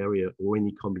 carrier, or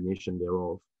any combination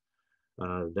thereof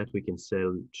that we can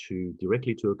sell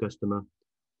directly to a customer,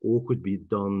 or could be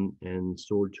done and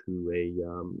sold to a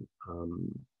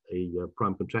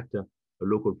prime contractor, a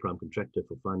local prime contractor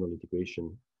for final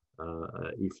integration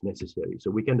if necessary. So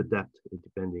we can adapt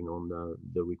depending on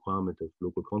the requirement of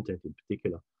local content in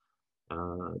particular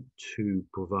to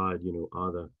provide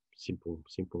either simple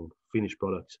finished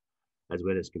products as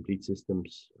well as complete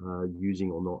systems,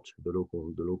 using or not the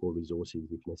local resources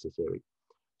if necessary.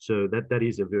 So that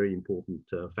is a very important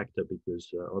factor, because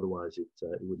otherwise it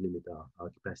would limit our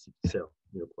capacity to sell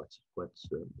quite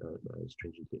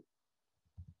stringently.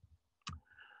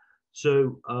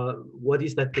 So what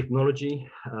is that technology?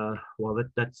 Well,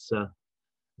 that's the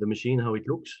machine, how it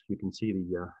looks. You can see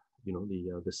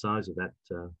the size of that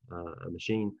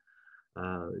machine.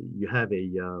 You have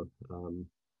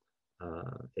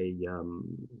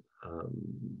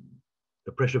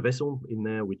a pressure vessel in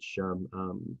there, which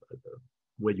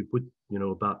where you put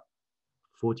about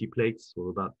 40 plates or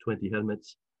about 20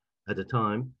 helmets at a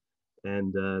time,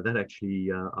 and that actually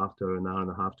after an hour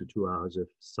and a half to 2 hours of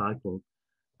cycling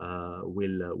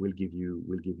will give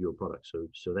you a product. So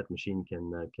that machine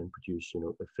can produce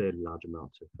a fairly large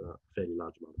amount of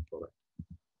product.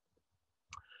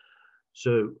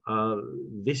 So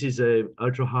this is a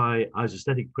ultra high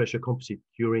isostatic pressure composite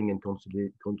curing and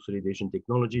consolidation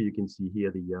technology. You can see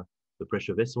here the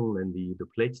pressure vessel and the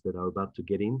plates that are about to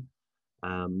get in.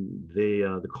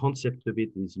 The concept of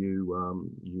it is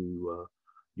you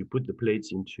put the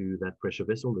plates into that pressure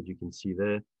vessel that you can see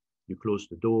there. You close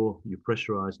the door, you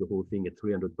pressurize the whole thing at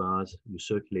 300 bars, you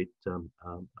circulate a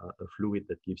fluid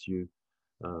that gives you,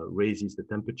 raises the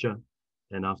temperature,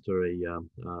 and after a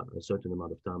certain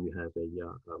amount of time, you have a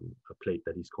plate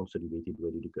that is consolidated,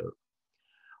 ready to go.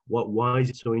 Why is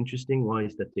it so interesting? Why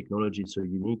is that technology so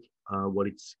unique? Well,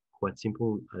 it's quite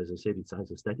simple. As I said, it's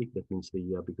isostatic. That means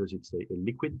because it's a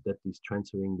liquid that is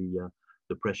transferring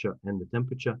the pressure and the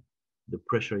temperature. The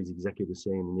pressure is exactly the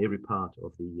same in every part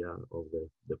of the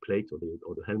plate or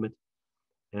the helmet,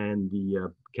 and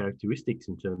the characteristics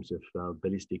in terms of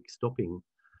ballistic stopping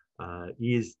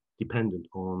is dependent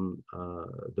on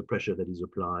the pressure that is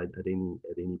applied at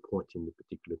any point in the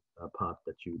particular part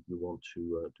that you want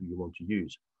to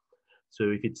use. So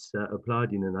if it's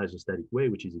applied in an isostatic way,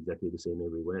 which is exactly the same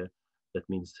everywhere, that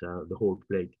means the whole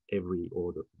plate,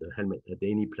 or the helmet at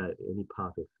any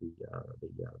part of the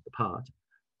part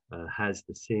has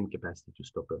the same capacity to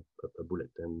stop a bullet.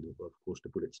 And of course, the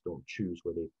bullets don't choose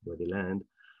where they land.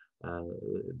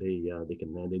 They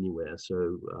can land anywhere.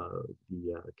 So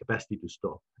the capacity to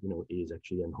stop, is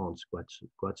actually enhanced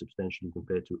quite substantially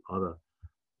compared to other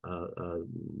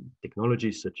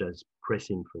technologies, such as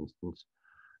pressing, for instance.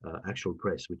 Actual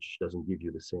press, which doesn't give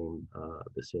you the same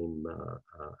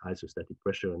isostatic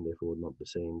pressure, and therefore not the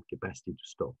same capacity to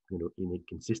stop, in a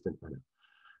consistent manner,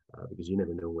 because you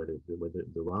never know where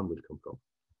the round will come from.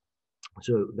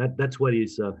 So that's what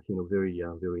is very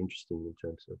interesting in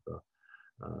terms of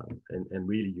and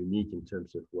really unique in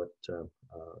terms of what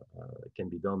can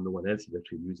be done. No one else is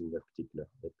actually using that particular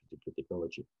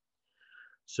technology.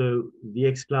 So the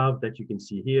Xclav that you can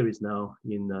see here is now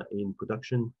in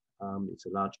production. It's a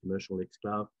large commercial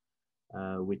Xclav,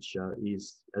 which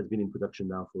has been in production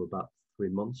now for about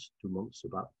 2 months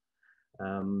about.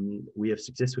 We have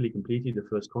successfully completed the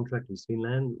first contract with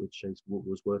Finland, which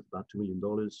was worth about $2 million.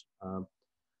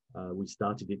 We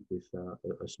started it with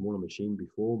a smaller machine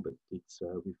before, but we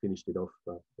finished it off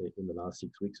in the last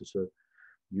 6 weeks or so,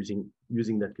 using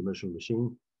that commercial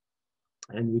machine.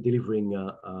 And we're delivering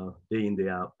day in, day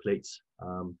out plates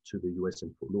to the US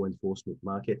and law enforcement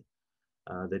market.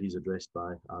 That is addressed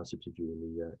by our subsidiary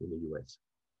in the US.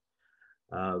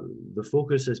 The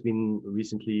focus has been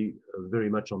recently very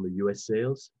much on the US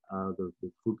sales. The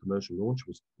full commercial launch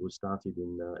was started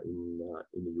in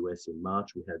the US in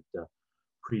March. We had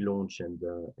pre-launch and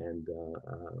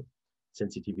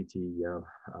sensitivity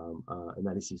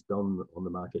analysis done on the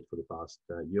market for the past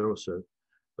year or so,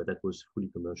 but that was fully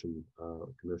commercially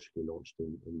launched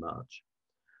in March.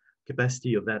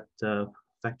 Capacity of that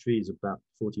factory is about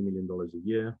 $40 million a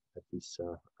year at this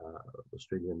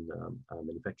Australian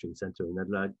manufacturing center in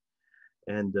Adelaide,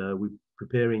 and we're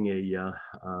preparing a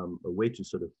way to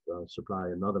sort of supply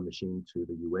another machine to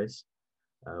the US,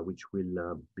 which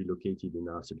will be located in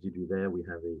our subsidiary there. We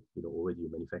have already a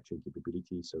manufacturing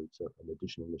capability, so it's an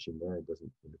additional machine there. It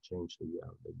doesn't change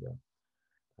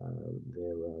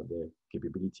their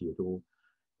capability at all,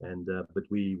 and but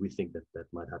we think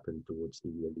that might happen towards the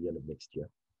end of next year.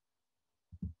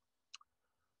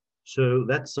 So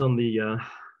that's on the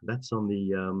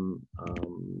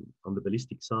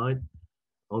ballistic side.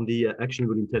 On the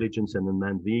actionable intelligence and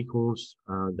unmanned vehicles,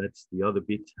 that's the other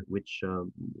bit, which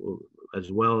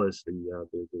as well as the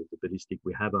ballistic,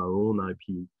 we have our own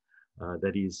IP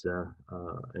that is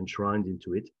enshrined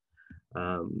into it.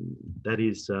 That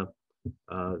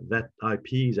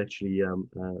IP is actually a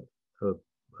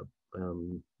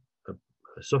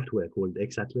software called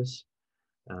X-Atlas,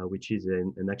 which is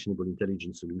an actionable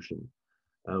intelligence solution.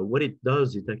 What it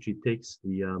does, it actually takes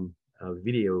the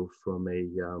video from a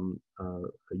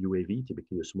UAV,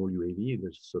 typically a small UAV,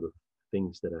 the sort of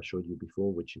things that I showed you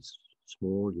before, which is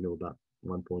small, about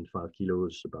 1.5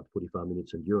 kilos, about 45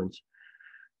 minutes endurance.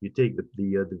 You take the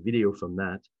video from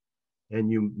that,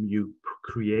 and you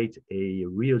create a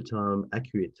real-time,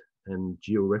 accurate, and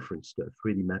geo-referenced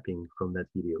 3D mapping from that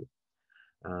video.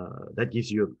 That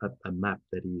gives you a map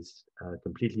that is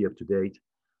completely up to date.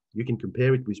 You can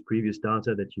compare it with previous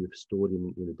data that you've stored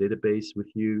in a database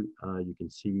with you. You can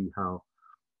see how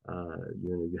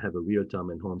you have a real-time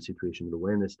enhanced situational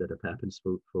awareness that happens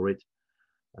for it.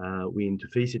 We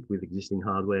interface it with existing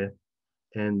hardware,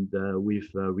 and we've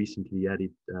recently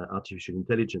added artificial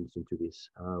intelligence into this,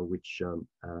 which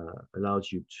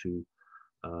allows you to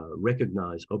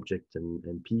recognize objects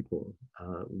and people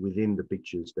within the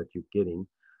pictures that you're getting,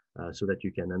 so that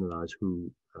you can analyze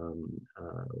who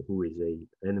is an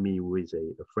enemy, who is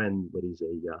a friend, what is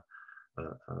a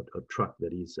truck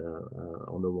that is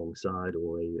on the wrong side,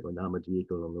 or an armored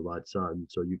vehicle on the right side.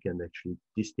 So you can actually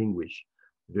distinguish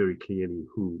very clearly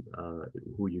who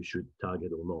you should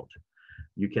target or not.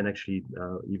 You can actually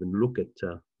even look at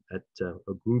a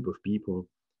group of people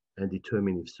and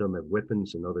determine if some have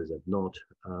weapons and others have not,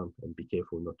 and be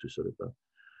careful not to sort of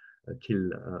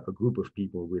kill a group of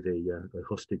people with a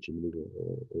hostage in the middle,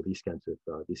 or these kinds of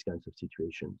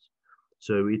situations.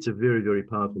 So it's a very, very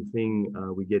powerful thing.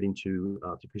 We get into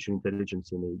artificial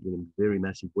intelligence in a very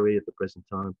massive way at the present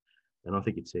time, and I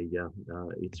think it's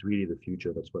it's really the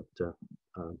future. That's what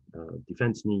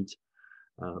defense needs.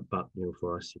 But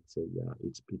for us,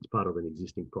 it's part of an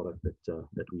existing product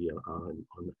that we are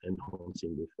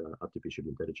enhancing with artificial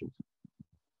intelligence.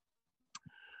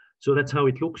 So that's how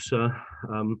it looks.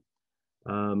 You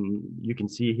can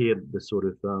see here the sort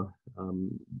of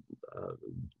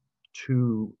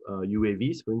two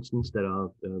UAVs, for instance, that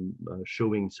are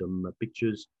showing some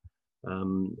pictures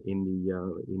and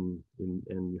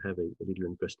you have a little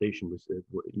incrustation with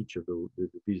each of the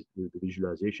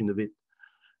visualization of it.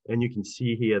 And you can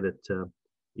see here that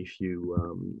it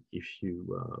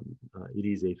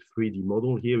is a 3D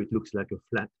model. Here it looks like a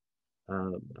flat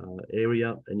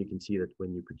area, and you can see that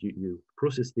when you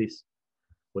process this,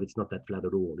 well, it's not that flat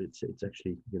at all. It's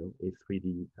actually a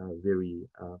 3D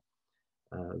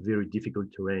very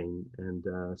difficult terrain, and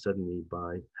suddenly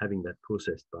by having that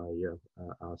processed by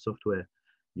our software,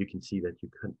 you can see that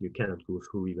you cannot go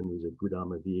through even with a good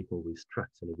armored vehicle with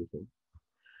tracks and everything.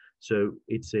 So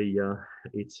it's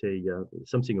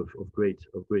something of great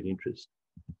interest.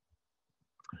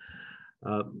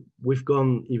 We've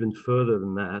gone even further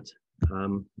than that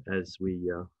as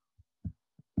we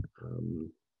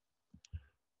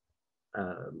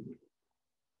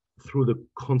through the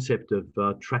concept of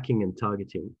tracking and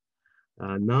targeting.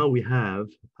 Now we have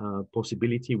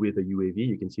possibility with a UAV.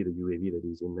 You can see the UAV that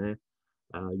is in there.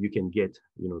 You can get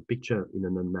a picture in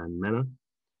an unmanned manner.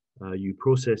 You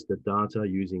process the data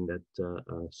using that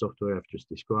software I've just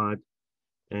described,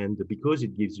 and because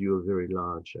it gives you a very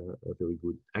large, a very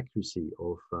good accuracy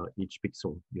of each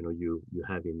pixel you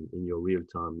have in your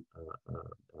real-time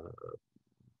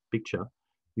picture,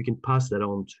 you can pass that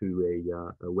on to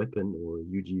a weapon or a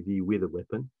UGV with a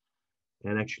weapon,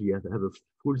 and actually have a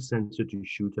full sensor to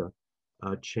shooter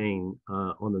chain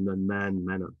on an unmanned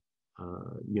manner.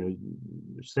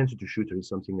 Sensor to shooter is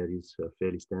something that is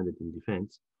fairly standard in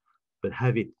defense, but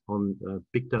have it on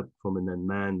picked up from an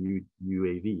unmanned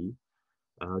UAV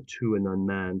to an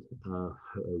unmanned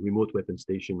remote weapon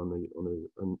station on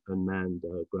an unmanned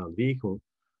ground vehicle,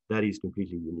 that is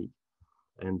completely unique.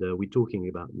 And we're talking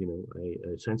about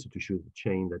a sensor to shooter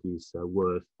chain that is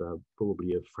worth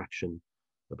probably a fraction,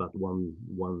 about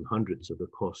 1/100th of the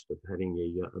cost of having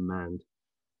a manned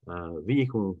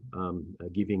vehicle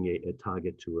giving a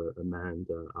target to a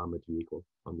manned armored vehicle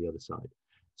on the other side.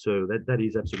 So that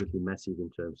is absolutely massive in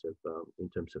terms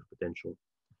of potential.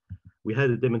 We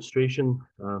had a demonstration,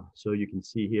 so you can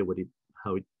see here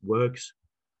how it works.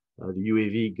 The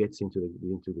UAV gets into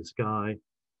the sky.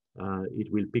 It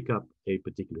will pick up a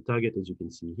particular target, as you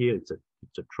can see here. It's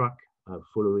a truck.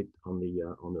 Follow it on the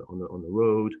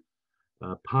road.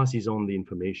 Passes on the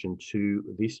information to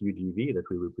this UGV that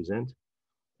we represent,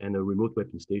 and a remote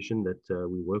weapon station that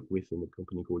we work with in a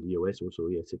company called EOS, also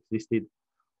OSX listed.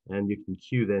 And you can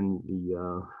cue then the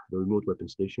remote weapon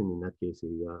station, in that case a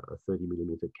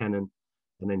 30mm cannon,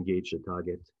 and engage the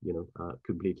target,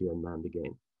 completely unmanned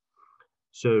again.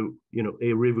 So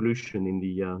a revolution in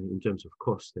terms of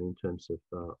cost and in terms of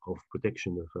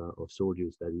protection of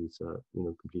soldiers that is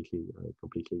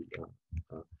completely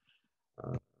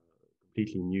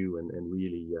new and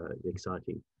really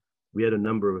exciting. We had a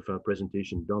number of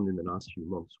presentations done in the last few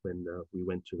months when we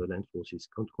went to the Land Forces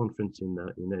conference in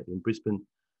Brisbane.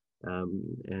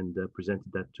 And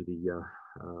presented that to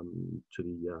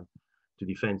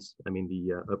defense. I mean,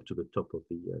 up to the top of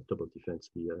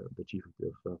defense, the chief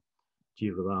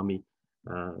of army.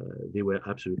 They were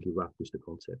absolutely wrapped with the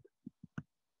concept.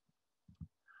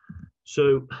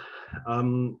 So,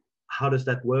 how does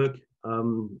that work?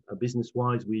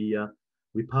 Business-wise, we're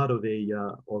part of a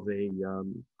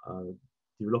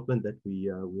development that we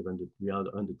are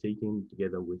undertaking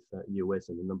together with EOS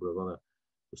and a number of other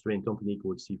Australian company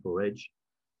called C4 Edge,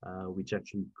 which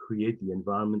actually create the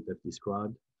environment I've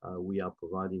described. We are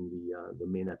providing the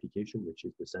main application, which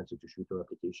is the sensor to shooter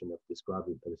application I've described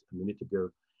a minute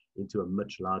ago, into a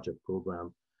much larger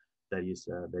program that is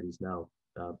now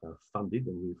funded,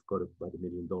 and we've got about $1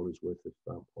 million worth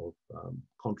of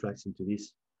contracts into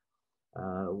this.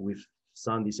 We've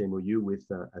signed this MOU with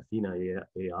Athena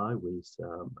AI, with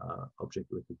object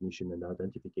recognition and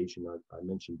identification I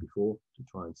mentioned before, to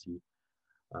try and see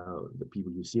the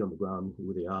people you see on the ground,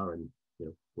 who they are, and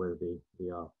whether they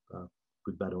are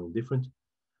good, bad, or indifferent.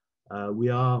 We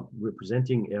are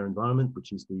representing Air Environment,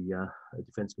 which is the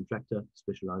defense contractor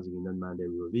specializing in unmanned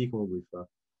aerial vehicle.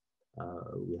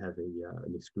 We have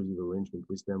an exclusive arrangement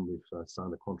with them. We've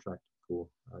signed a contract for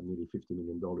nearly $50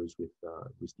 million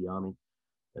with the Army,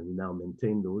 and we now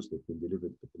maintain those. They've been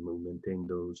delivered, but we maintain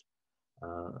those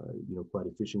quite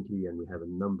efficiently, and we have a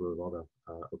number of other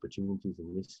opportunities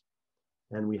in this.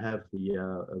 And we have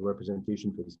the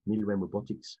representation for this middleware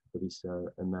robotics for this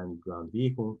unmanned ground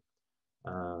vehicle,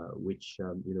 which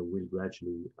will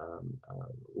gradually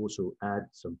also add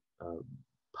some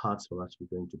parts for us.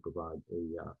 We're going to provide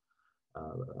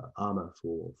armor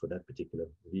for that particular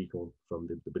vehicle from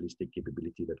the ballistic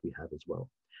capability that we have as well.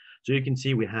 So you can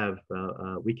see we have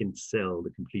we can sell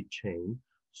the complete chain,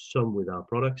 some with our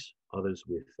products, others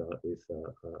with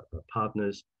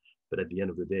partners. But at the end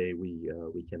of the day,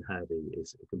 we can have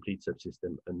a complete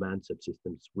subsystem, unmanned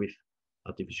subsystems with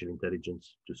artificial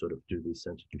intelligence to sort of do this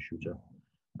sensor-to-shooter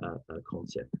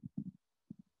concept.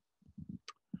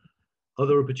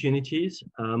 Other opportunities,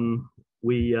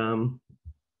 we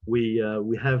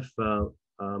have done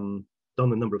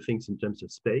a number of things in terms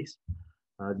of space.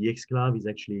 The Xtek is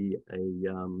actually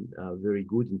very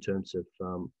good in terms of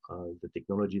the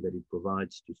technology that it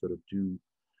provides to sort of do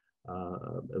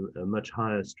a much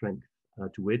higher strength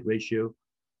to weight ratio,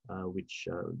 which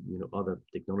other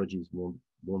technologies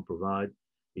won't provide.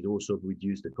 It also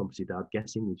reduced the composite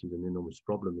outgassing, which is an enormous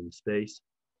problem in space.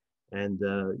 And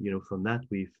from that,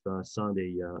 we've signed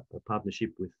a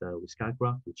partnership with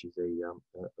Skycraft, which is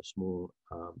a small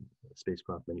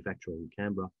spacecraft manufacturer in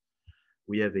Canberra.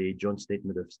 We have a joint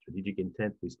statement of strategic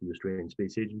intent with the Australian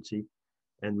Space Agency,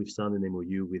 and we've signed an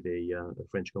MOU with a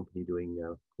French company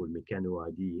called Mecano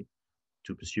ID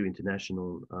to pursue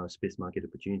international space market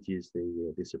opportunities.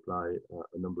 They supply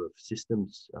a number of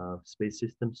systems, space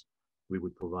systems. We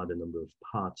would provide a number of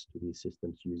parts to these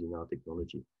systems using our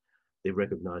technology. They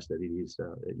recognize that it is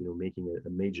making a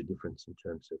major difference in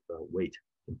terms of weight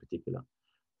in particular.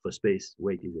 For space,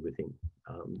 weight is everything,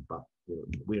 but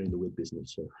we're in the weight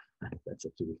business, so that's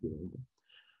absolutely right.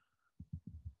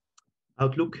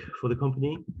 Outlook for the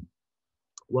company.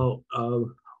 Well,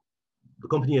 the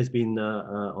company has been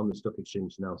on the stock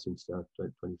exchange now since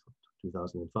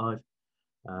 2005.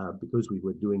 Because we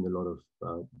were doing a lot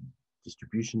of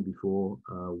distribution before,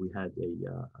 we had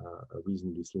a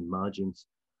reasonably slim margins.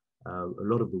 A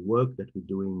lot of the work that we're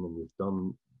doing and we've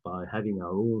done by having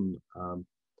our own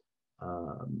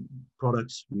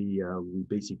products, we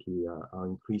basically are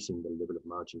increasing the level of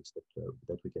margins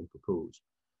that we can propose.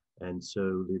 And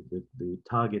so the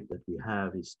target that we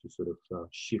have is to sort of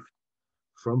shift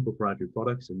from proprietary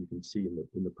products, and you can see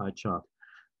in the pie chart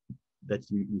that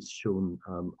is shown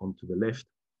onto the left.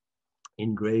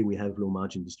 In gray, we have low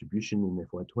margin distribution in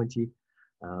FY20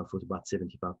 for about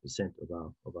 75%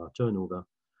 of our turnover.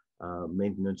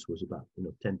 Maintenance was about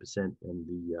 10%,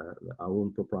 and our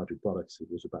own proprietary products, it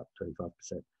was about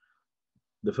 25%.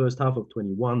 The first half of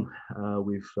 21,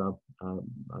 we've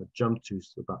jumped to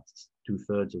about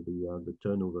 2/3 of the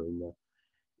turnover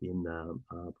in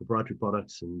proprietary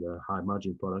products and high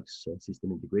margin products,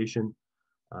 system integration,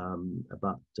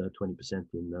 about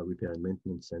 20% in repair and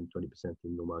maintenance, and 20%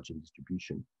 in low margin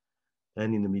distribution.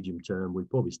 And in the medium term, we'll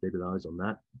probably stabilize on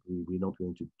that. We're not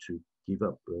going to give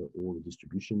up all the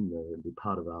distribution. They'll be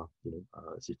part of our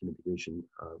system integration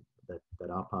that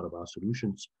are part of our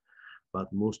solutions.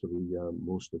 But most of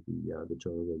the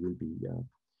turnover will be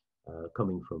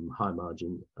coming from high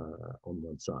margin on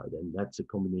one side, and that's a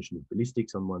combination of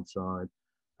ballistics on one side,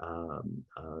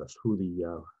 through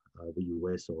the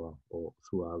US or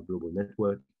through our global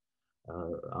network,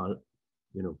 our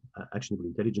actionable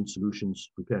intelligence solutions,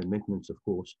 repair and maintenance, of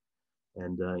course,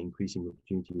 and increasing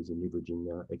opportunities in leveraging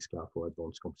Xtek for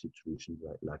advanced composite solutions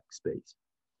like space.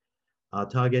 Our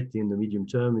target in the medium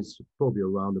term is probably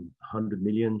around 100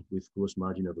 million with gross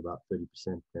margin of about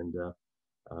 30%, and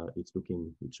it's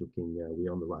looking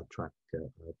we're on the right track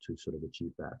to sort of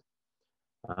achieve that.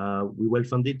 We well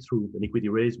funded through an equity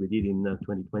raise we did in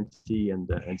 2020 and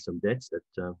some debts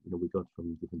that we got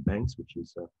from different banks, which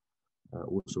is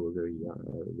also very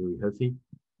healthy.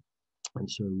 And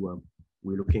so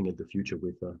we're looking at the future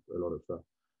with a lot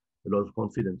of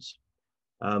confidence.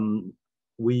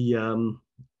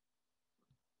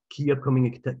 Key upcoming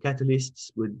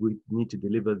catalysts, we need to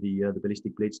deliver the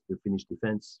ballistic plates to the Finnish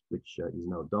defense, which is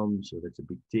now done, so that's a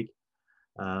big tick.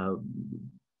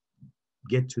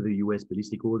 Get to the US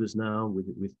ballistic orders now with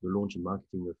the launch and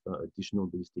marketing of additional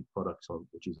ballistic products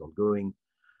which is ongoing.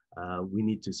 We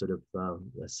need to sort of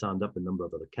sound up a number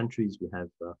of other countries. We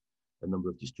have a number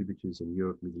of distributors in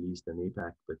Europe, Middle East, and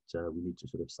APAC, but we need to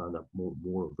sort of sign up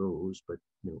more of those. But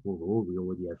overall, we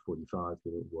already have 45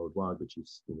 worldwide, which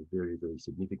is very, very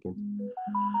significant.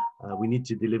 We need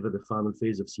to deliver the final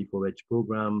phase of C4H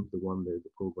program, the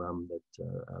program that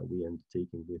we are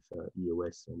undertaking with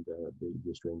EOS and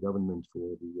the Australian government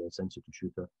for the sensor to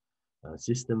shooter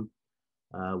system.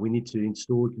 We need to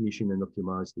install, commission, and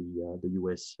optimize the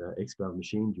US xCloud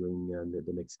machine during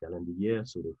the next calendar year,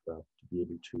 sort of to be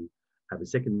able to have a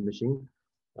second machine.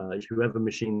 If you have a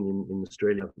machine in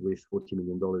Australia with $40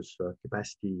 million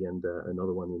capacity and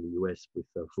another one in the US with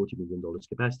 $40 million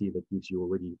capacity, that gives you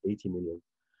already 80 million.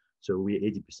 So we're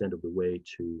 80% of the way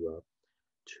to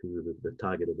the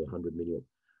target of 100 million.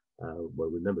 Well,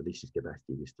 remember, this is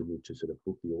capacity. We still need to sort of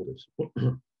book the orders.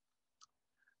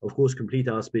 Of course, complete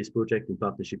our space project in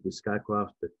partnership with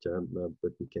Skycraft,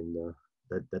 but we can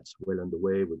that's well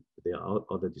underway. There are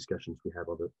other discussions. We have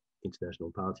other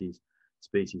international parties.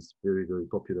 Space is very, very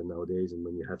popular nowadays, and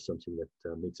when you have something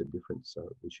that makes a difference,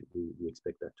 we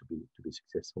expect that to be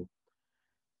successful.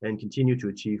 And continue to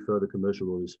achieve further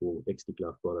commercial orders for Xtek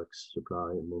Ltd products,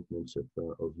 supply and maintenance of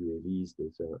UAVs.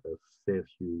 There's a fair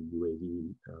few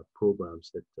UAV programs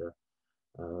that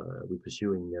we're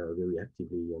pursuing very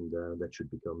actively, and that should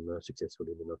become successful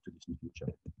in the not too distant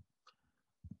future.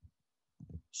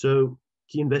 So,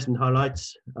 key investment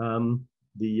highlights.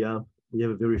 We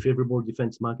have a very favorable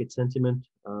defense market sentiment.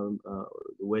 The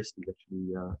West is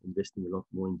actually investing a lot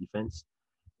more in defense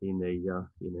in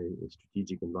a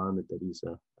strategic environment that is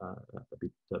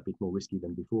a bit more risky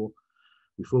than before.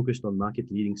 We focused on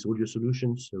market-leading soldier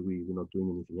solutions, so we're not doing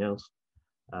anything else.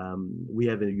 We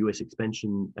have a US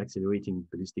expansion, accelerating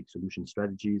ballistic solution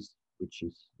strategies, which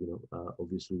is,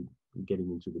 obviously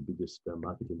getting into the biggest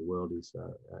market in the world is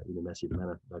in a massive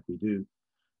manner, like we do,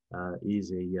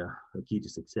 is a key to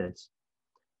success.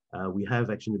 We have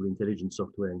actionable intelligence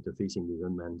software interfacing with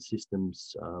unmanned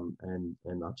systems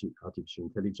and artificial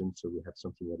intelligence, so we have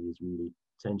something that is really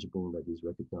tangible, that is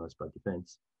recognized by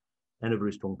defense, and a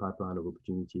very strong pipeline of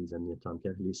opportunities and near-term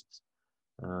catalysts.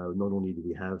 Not only do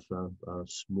we have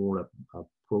smaller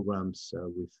programs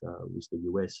with the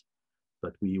US,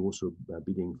 but we also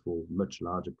bidding for much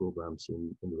larger programs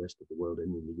in the rest of the world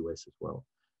and in the US as well.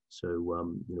 So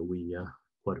we are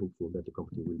quite hopeful that the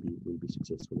company will be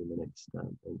successful in the next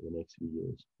few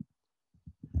years.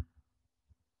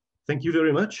 Thank you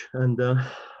very much. And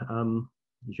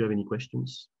if you have any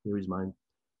questions, here is my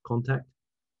contact.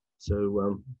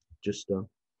 So just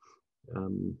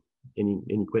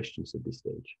any questions at this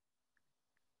stage?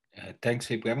 Thanks,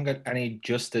 Philippe. We haven't got any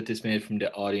just at this minute from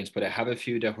the audience, but I have a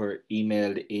few that were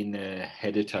emailed in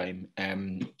ahead of time.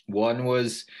 One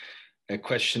was a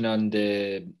question on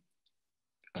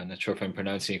I'm not sure if I'm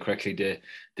pronouncing it correctly, the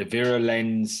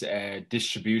Virulens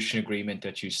distribution agreement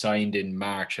that you signed in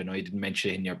March. I know you didn't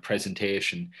mention it in your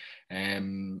presentation.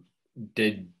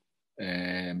 The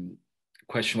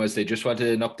question was, they just wanted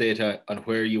an update on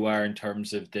where you are in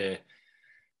terms of the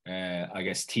I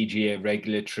guess TGA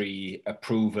regulatory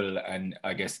approval, and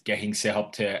I guess getting set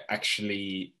up to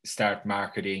actually start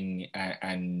marketing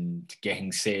and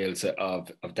getting sales of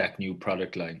that new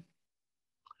product line.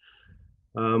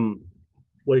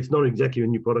 Well, it's not exactly a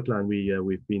new product line.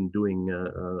 We've been doing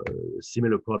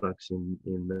similar products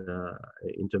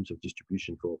in terms of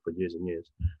distribution for years and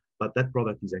years. But that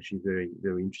product is actually very,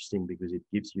 very interesting because it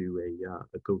gives you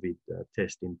a COVID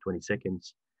test in 20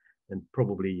 seconds. And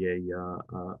probably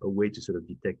a way to sort of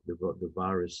detect the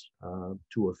virus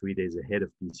 2 or 3 days ahead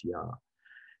of PCR.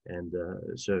 And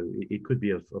so it could be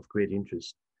of great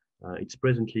interest. It's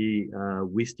presently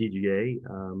with TGA.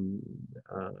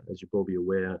 As you're probably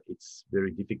aware, it's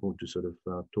very difficult to sort of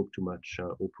talk too much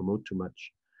or promote too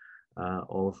much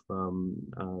of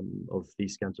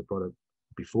these kinds of products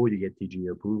before you get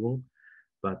TGA approval.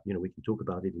 But we can talk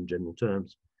about it in general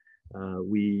terms.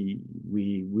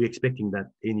 We're expecting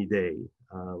that any day.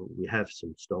 We have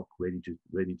some stock ready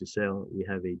to sell. We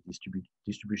have a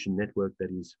distribution network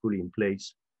that is fully in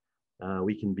place.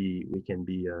 We can be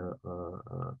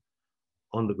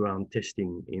on the ground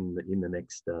testing in the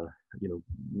next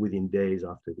within days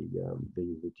after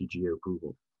the TGA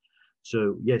approval.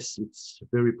 So yes, it's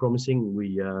very promising.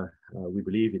 We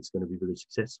believe it's going to be very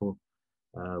successful.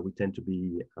 We tend to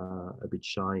be a bit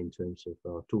shy in terms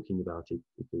of talking about it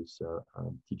because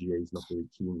TGA is not very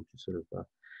keen to sort of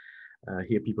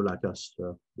hear people like us,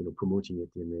 promoting it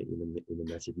in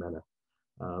a massive manner.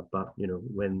 But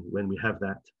when we have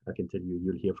that, I can tell you,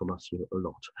 you'll hear from us, a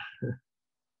lot.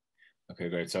 Okay,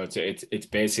 great. So it's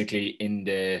basically in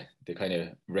the kind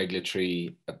of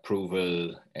regulatory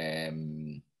approval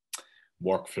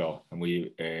workflow, and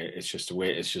it's just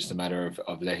a matter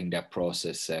of letting that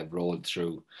process roll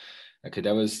through. Okay,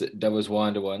 that was one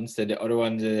of the ones. Then the other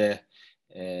one,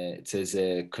 it says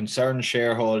a concerned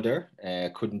shareholder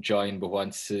couldn't join, but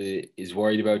is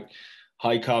worried about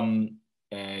HiCom.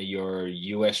 Your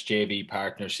US JV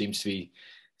partner seems to be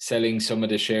selling some of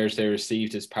the shares they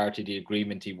received as part of the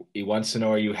agreement. He wants to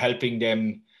know, are you helping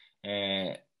them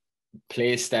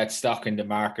place that stock in the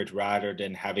market rather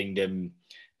than having them,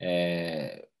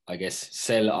 I guess,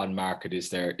 sell on market? Is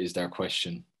their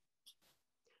question?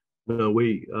 No,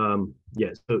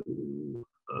 yes. So,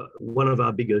 one of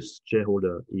our biggest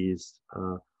shareholder is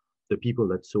the people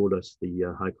that sold us the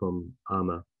HiCom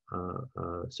Armor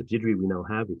subsidiary we now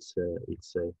have. It's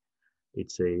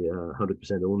a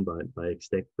 100% owned by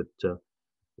Xtek, but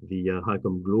the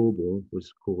HiCom Global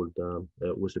was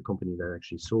a company that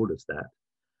actually sold us that.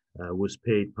 Was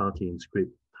paid partly in scrip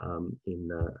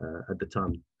at the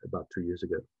time about 2 years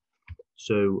ago.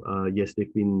 So yes,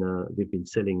 they've been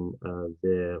selling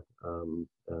their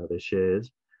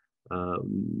shares,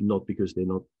 not because they're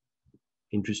not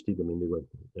interested. I mean,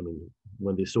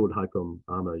 when they sold HiCom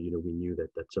Armor, we knew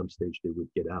that at some stage they would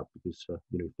get out, because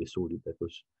if they sold it,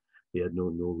 they had no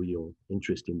real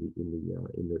interest in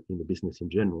the business in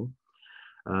general.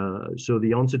 So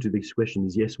the answer to this question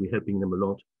is yes, we're helping them a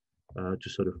lot to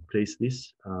sort of place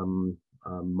this.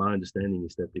 My understanding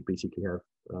is that they basically have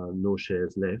no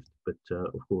shares left, but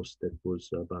of course that was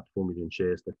about 4 million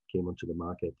shares that came onto the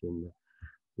market in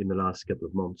the last couple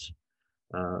of months.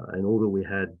 And although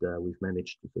we've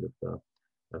managed to sort of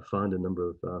find a number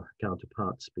of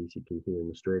counterparts basically here in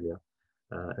Australia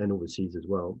and overseas as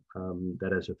well,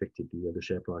 that has affected the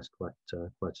share price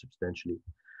quite substantially.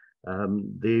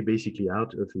 They're basically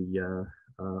out of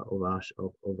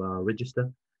our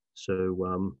register. So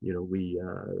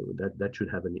that should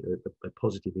have a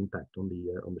positive impact on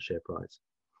the share price.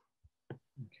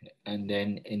 Okay. And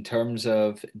then in terms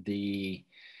of the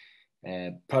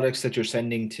products that you're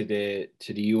sending to the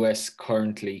US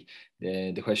currently,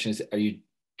 the question is, are you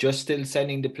just still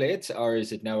sending the plates, or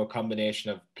is it now a combination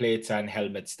of plates and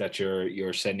helmets that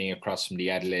you're sending across from the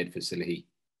Adelaide facility?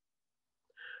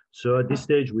 So at this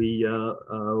stage, we're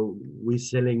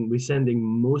sending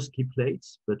mostly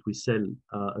plates, but we sell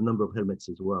a number of helmets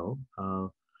as well.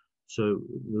 So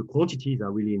the quantities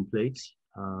are really in plates,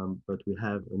 but we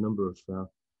have a number of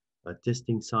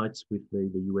testing sites with the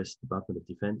US Department of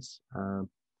Defense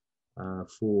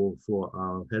for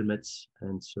our helmets,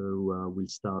 and so we'll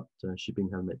start shipping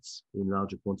helmets in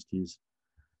larger quantities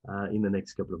in the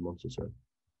next couple of months or so.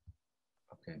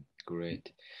 Okay,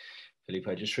 great.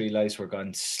 Philippe, I just realized we're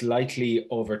gone slightly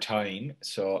over time,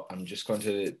 so I'm just going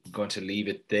to leave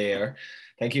it there.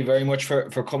 Thank you very much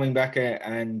for coming back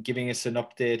and giving us an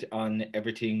update on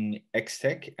everything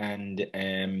Xtek, and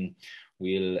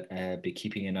we'll be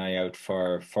keeping an eye out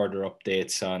for further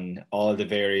updates on all the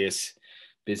various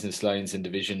business lines and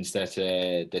divisions that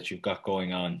you've got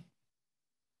going on.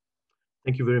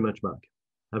 Thank you very much, Mark.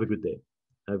 Have a good day.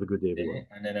 Have a good day, everyone.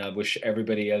 And then I wish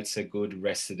everybody else a good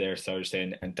rest of their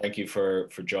Thursday. And thank you for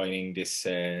joining this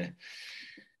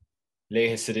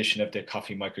latest edition of the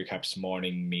Coffee Microcaps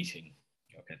morning meeting.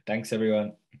 Okay, thanks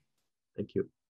everyone. Thank you.